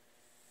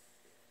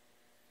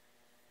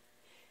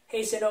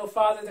 Hasten, O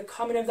Father, the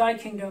coming of thy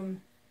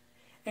kingdom,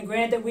 and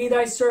grant that we,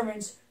 thy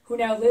servants, who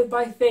now live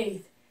by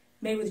faith,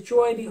 may with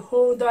joy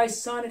behold thy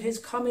Son at his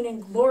coming in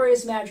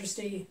glorious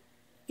majesty,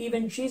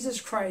 even Jesus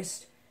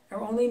Christ,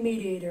 our only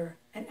mediator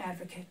and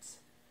advocate.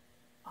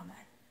 Amen.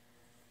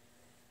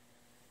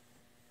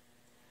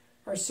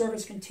 Our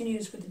service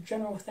continues with the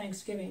general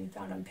thanksgiving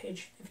found on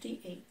page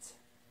 58.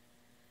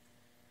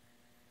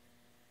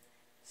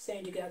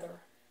 Saying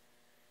together,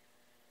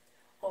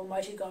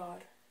 Almighty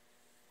God,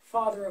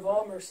 Father of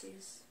all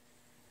mercies,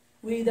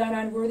 we, thine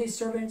unworthy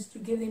servants, do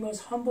give thee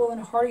most humble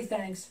and hearty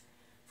thanks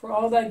for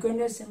all thy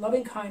goodness and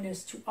loving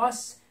kindness to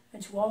us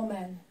and to all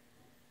men.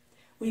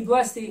 We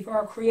bless thee for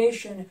our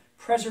creation,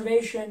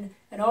 preservation,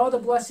 and all the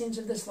blessings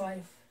of this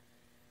life,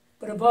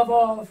 but above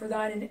all for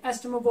thine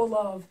inestimable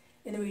love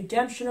in the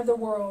redemption of the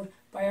world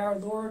by our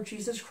Lord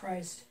Jesus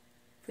Christ,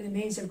 for the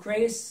means of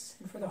grace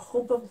and for the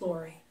hope of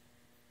glory.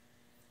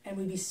 And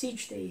we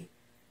beseech thee,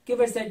 give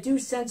us that due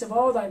sense of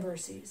all thy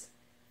mercies,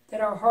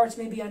 that our hearts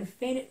may be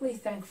unfeignedly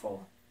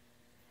thankful,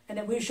 and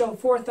that we show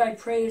forth thy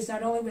praise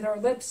not only with our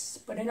lips,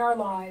 but in our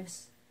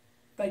lives,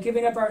 by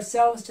giving up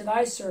ourselves to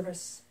thy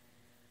service,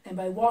 and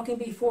by walking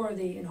before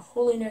thee in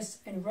holiness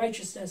and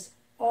righteousness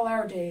all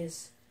our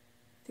days.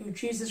 Through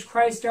Jesus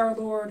Christ our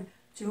Lord,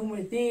 to whom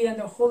with thee and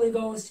the Holy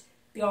Ghost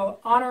be all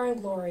honor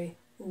and glory,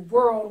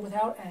 world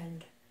without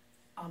end.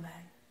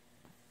 Amen.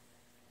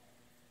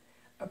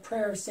 A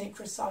prayer of St.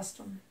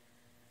 Chrysostom.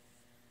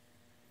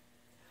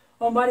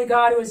 Almighty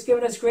God, who has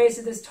given us grace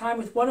at this time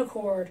with one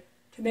accord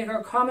to make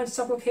our common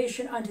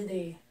supplication unto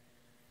thee,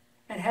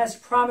 and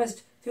hast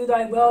promised through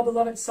thy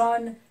well-beloved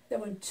Son that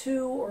when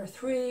 2 or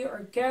 3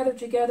 are gathered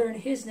together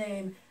in his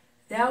name,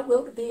 thou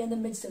wilt be in the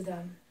midst of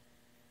them.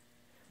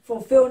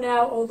 Fulfill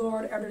now, O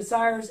Lord, our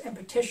desires and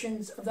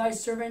petitions of thy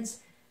servants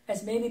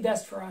as may be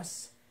best for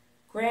us,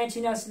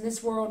 granting us in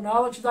this world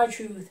knowledge of thy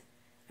truth,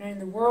 and in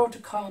the world to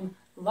come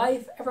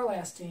life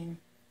everlasting.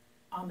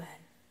 Amen.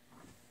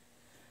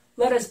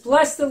 Let us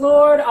bless the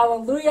Lord.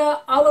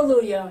 Alleluia,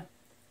 alleluia.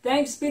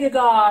 Thanks be to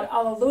God.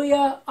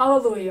 Alleluia,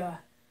 alleluia.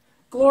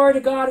 Glory to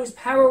God, whose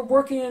power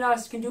working in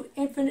us can do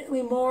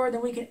infinitely more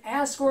than we can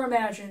ask or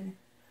imagine.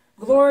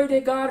 Glory to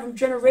God from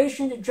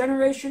generation to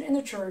generation in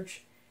the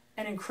church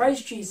and in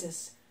Christ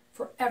Jesus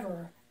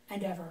forever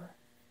and ever.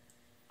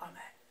 Amen.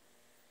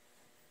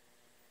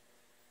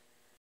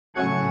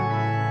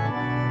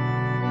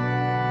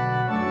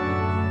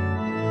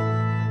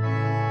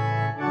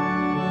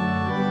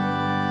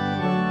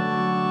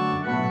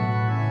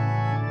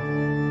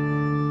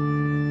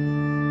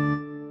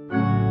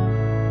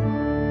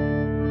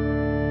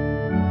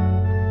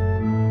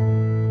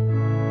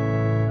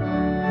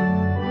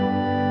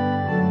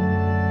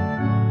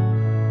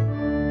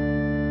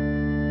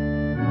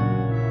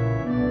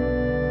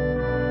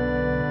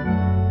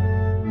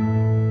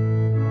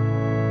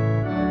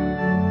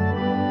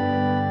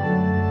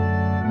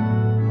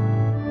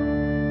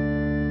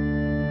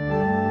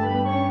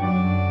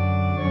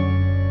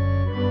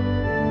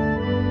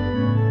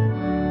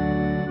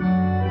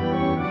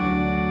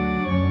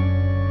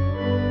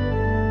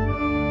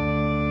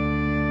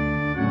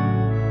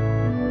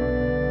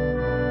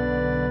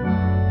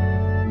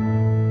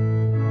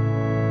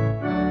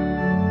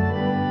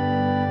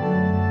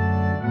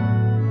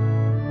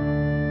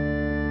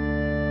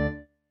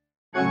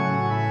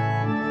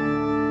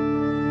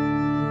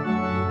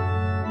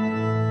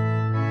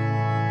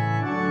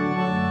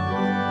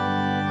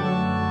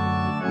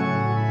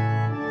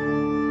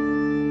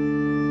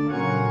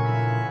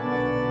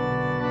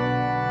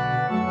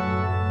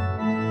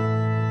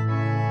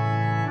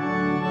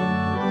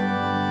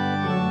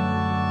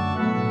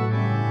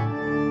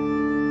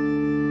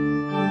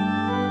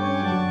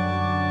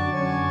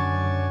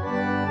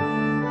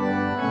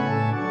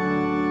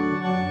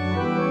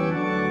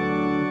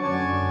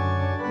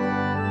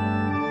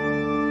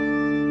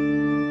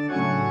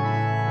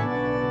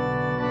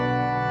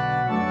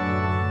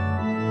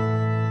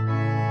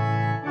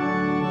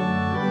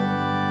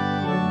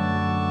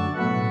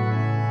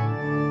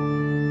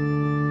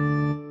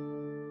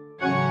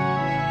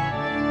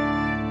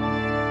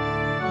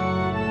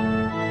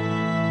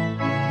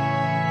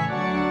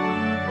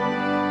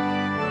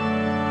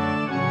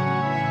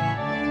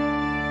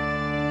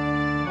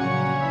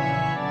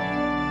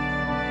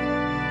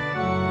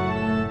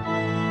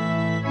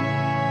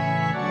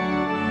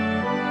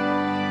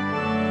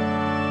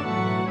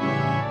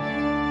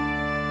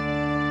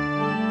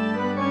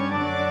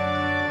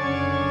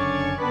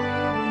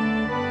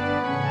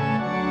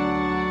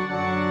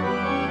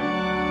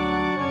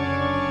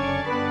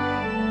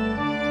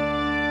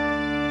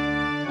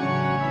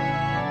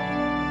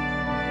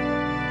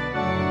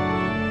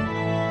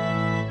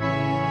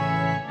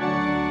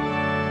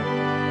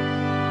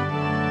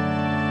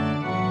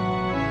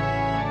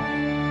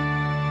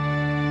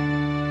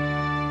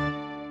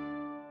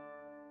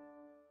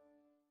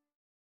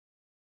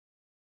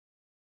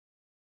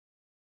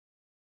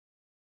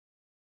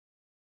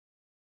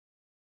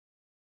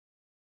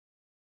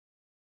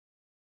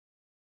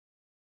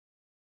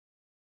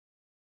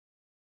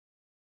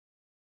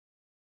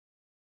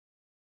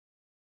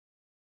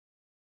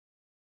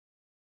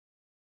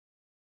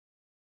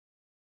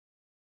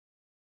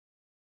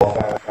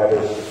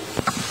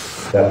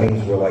 That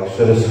means we're like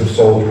citizen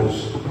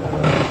soldiers.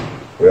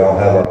 We all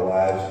have our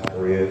lives and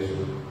careers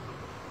and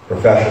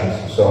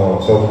professions and so on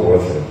and so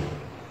forth.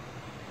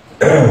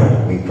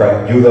 And we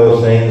do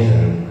those things,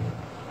 and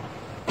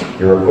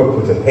you're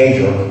equipped with a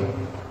pager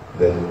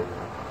that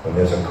when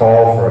there's a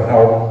call for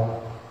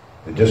help,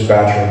 the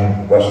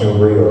dispatcher in West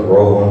Newbury or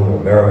Groveland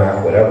or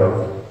Merrimack,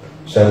 whatever,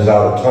 sends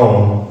out a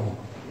tone,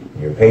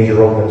 and your pager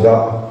opens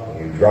up,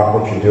 and you drop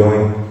what you're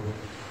doing,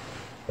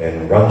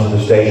 and run to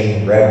the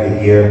station, grab your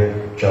gear,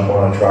 jump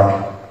on a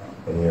truck,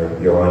 and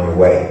you're on your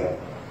way.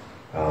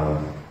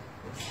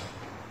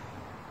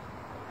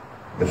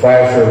 The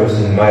fire service,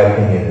 in my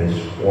opinion, is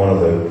one of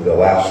the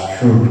last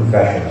true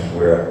professions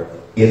where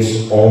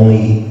its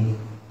only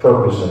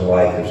purpose in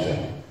life is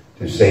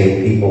to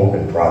save people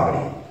and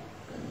property.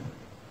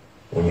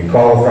 When you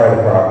call the fire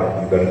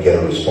department, you're going to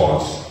get a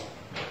response.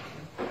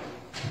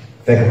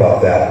 Think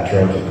about that in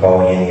terms of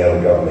calling any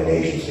other government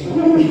agency.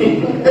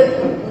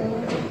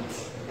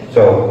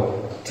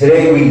 So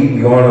today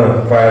we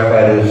honor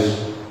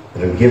firefighters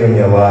that have given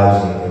their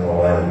lives in the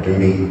line of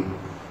duty.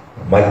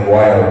 Mike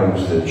Weiler,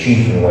 who's the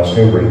chief in West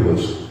Newbury,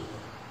 was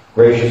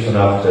gracious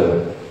enough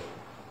to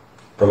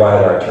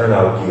provide our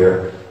turnout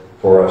gear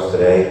for us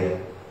today.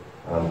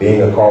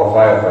 Being a call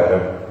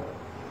firefighter,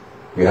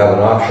 you have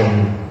an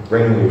option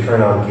bringing your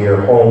turnout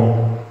gear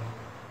home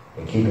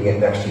and keeping it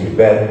next to your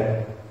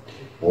bed,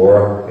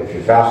 or if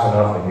you're fast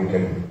enough and you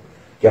can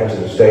get to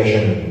the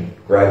station and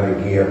grab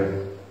your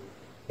gear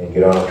and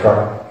get on a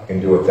truck, you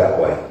can do it that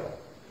way.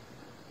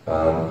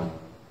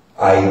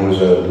 I was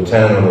a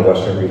lieutenant in the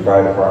West Newbury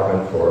Fire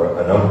Department for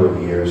a number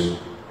of years.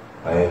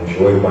 I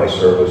enjoyed my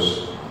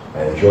service.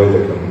 I enjoyed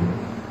the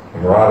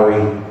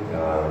camaraderie.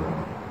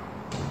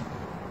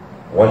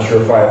 Once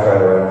you're a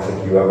firefighter, I don't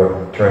think you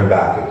ever turn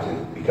back.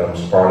 It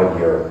becomes part of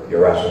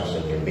your essence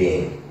and your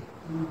being.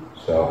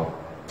 So,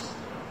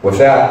 with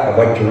that, I'd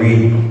like to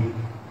read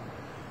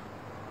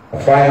A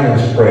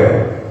fireman's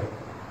prayer.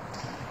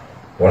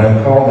 When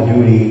I'm called to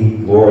duty,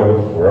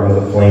 Lord, wherever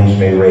the flames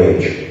may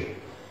rage,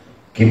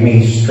 give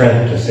me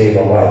strength to save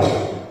a life,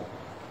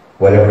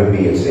 whatever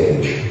be its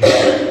age.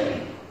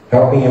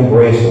 Help me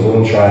embrace a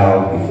little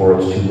child before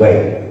it's too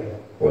late,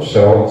 or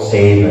so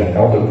save an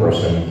elder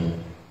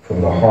person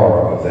from the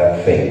horror of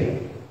that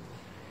fate.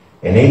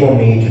 Enable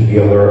me to be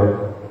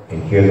alert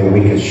and hear the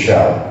weakest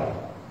shout,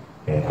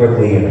 and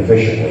quickly and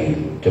efficiently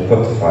to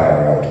put the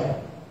fire out.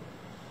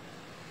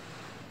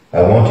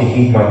 I want to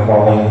heed my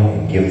calling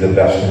and give the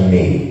best in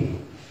me,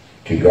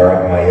 to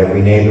guard my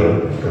every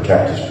neighbor and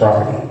protect his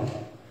property.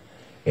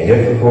 And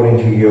if, according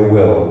to your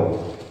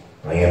will,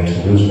 I am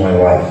to lose my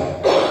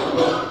life,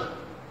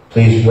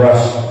 please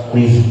bless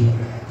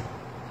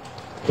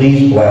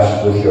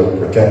with your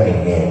protecting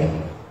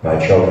hand my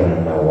children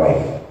and my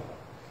wife.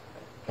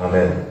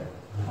 Amen.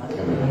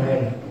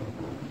 Amen.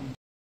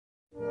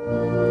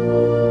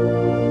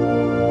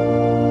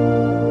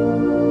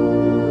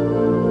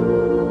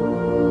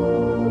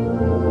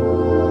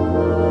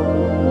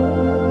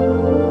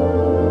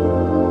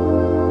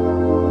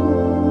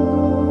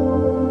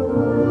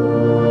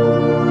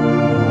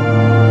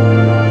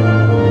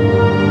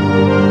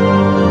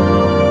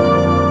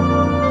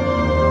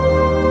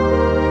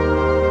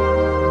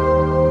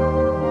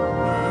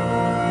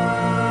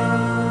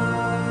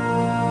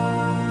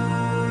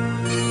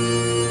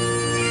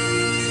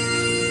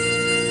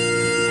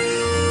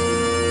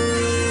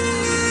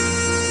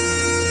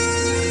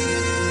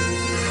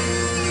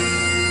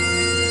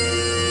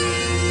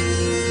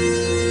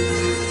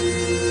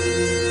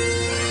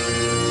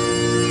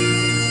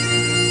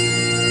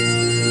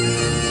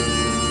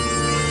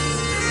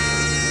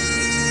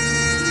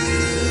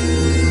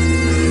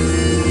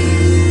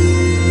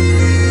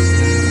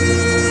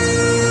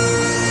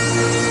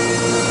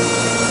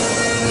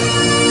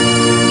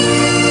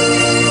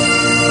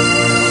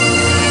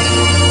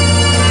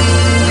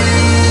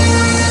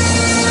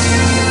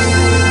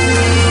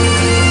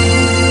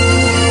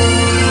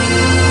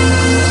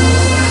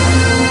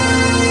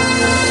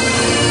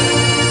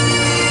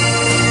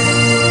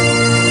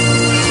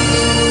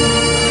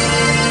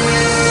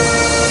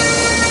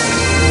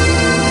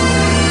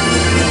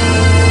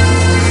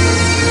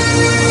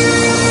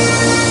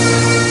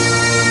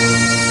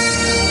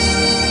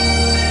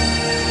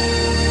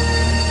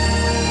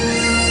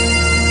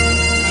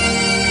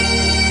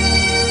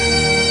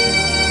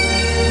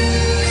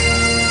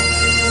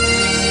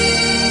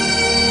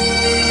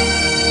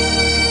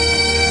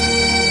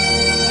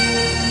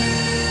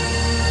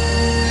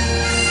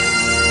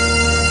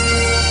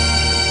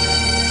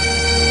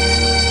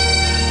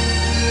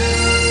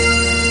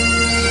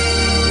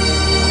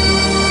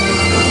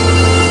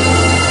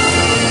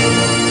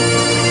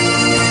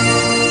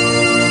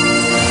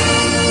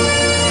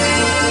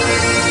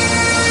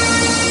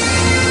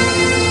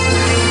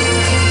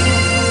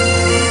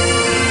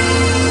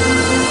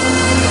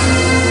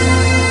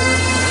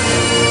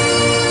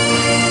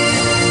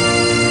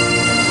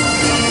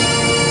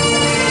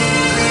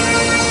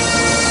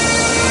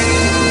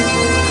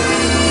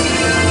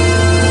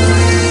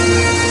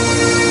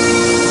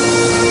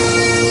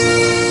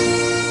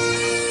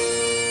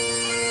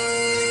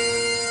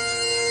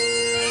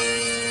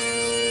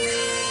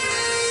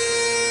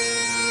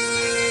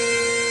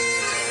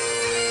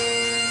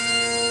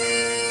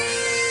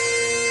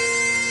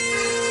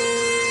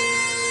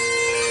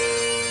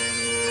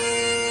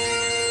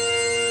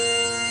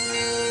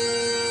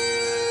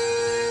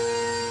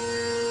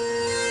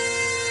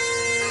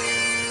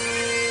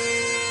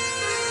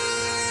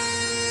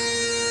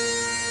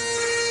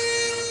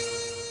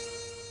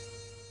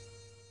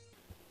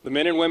 The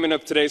men and women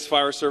of today's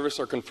fire service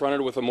are confronted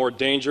with a more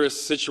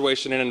dangerous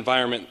situation and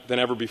environment than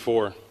ever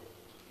before.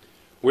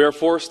 We are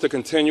forced to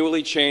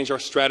continually change our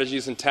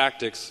strategies and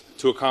tactics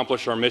to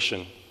accomplish our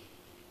mission.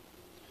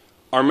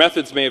 Our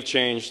methods may have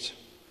changed,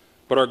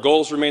 but our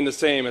goals remain the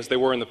same as they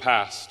were in the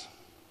past: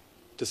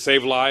 to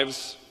save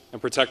lives and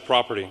protect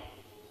property,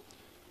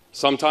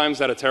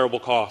 sometimes at a terrible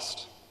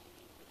cost.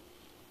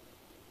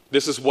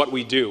 This is what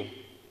we do.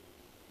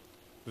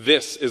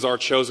 This is our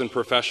chosen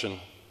profession.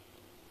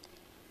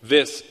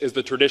 This is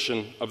the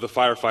tradition of the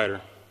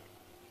firefighter.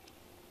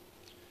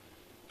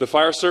 The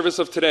fire service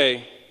of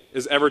today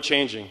is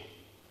ever-changing,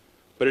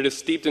 but it is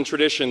steeped in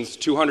traditions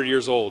 200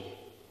 years old.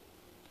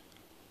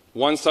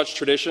 One such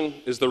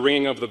tradition is the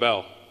ringing of the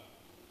bell.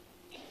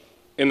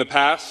 In the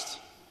past,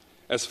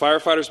 as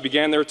firefighters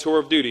began their tour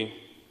of duty,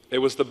 it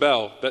was the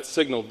bell that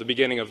signaled the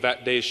beginning of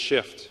that day's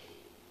shift.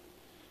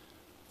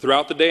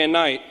 Throughout the day and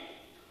night,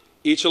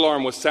 each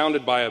alarm was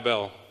sounded by a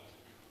bell,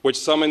 which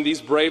summoned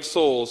these brave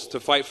souls to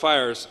fight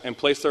fires and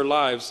place their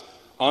lives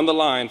on the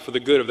line for the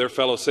good of their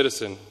fellow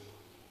citizen.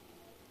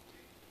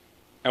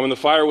 And when the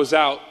fire was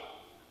out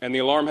and the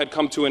alarm had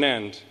come to an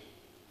end,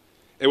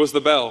 it was the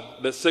bell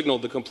that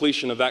signaled the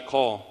completion of that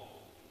call.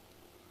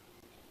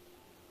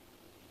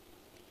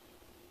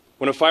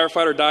 When a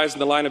firefighter dies in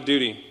the line of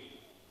duty,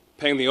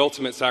 paying the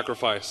ultimate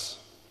sacrifice,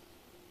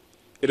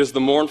 it is the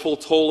mournful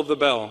toll of the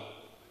bell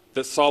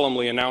that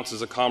solemnly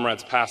announces a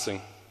comrade's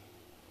passing.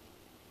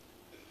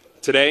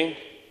 Today,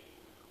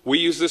 we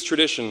use this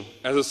tradition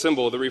as a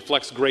symbol that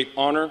reflects great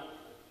honor,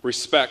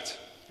 respect,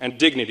 and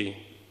dignity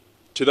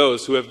to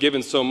those who have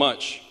given so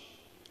much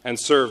and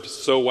served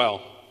so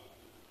well.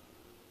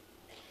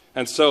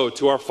 And so,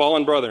 to our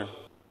fallen brother,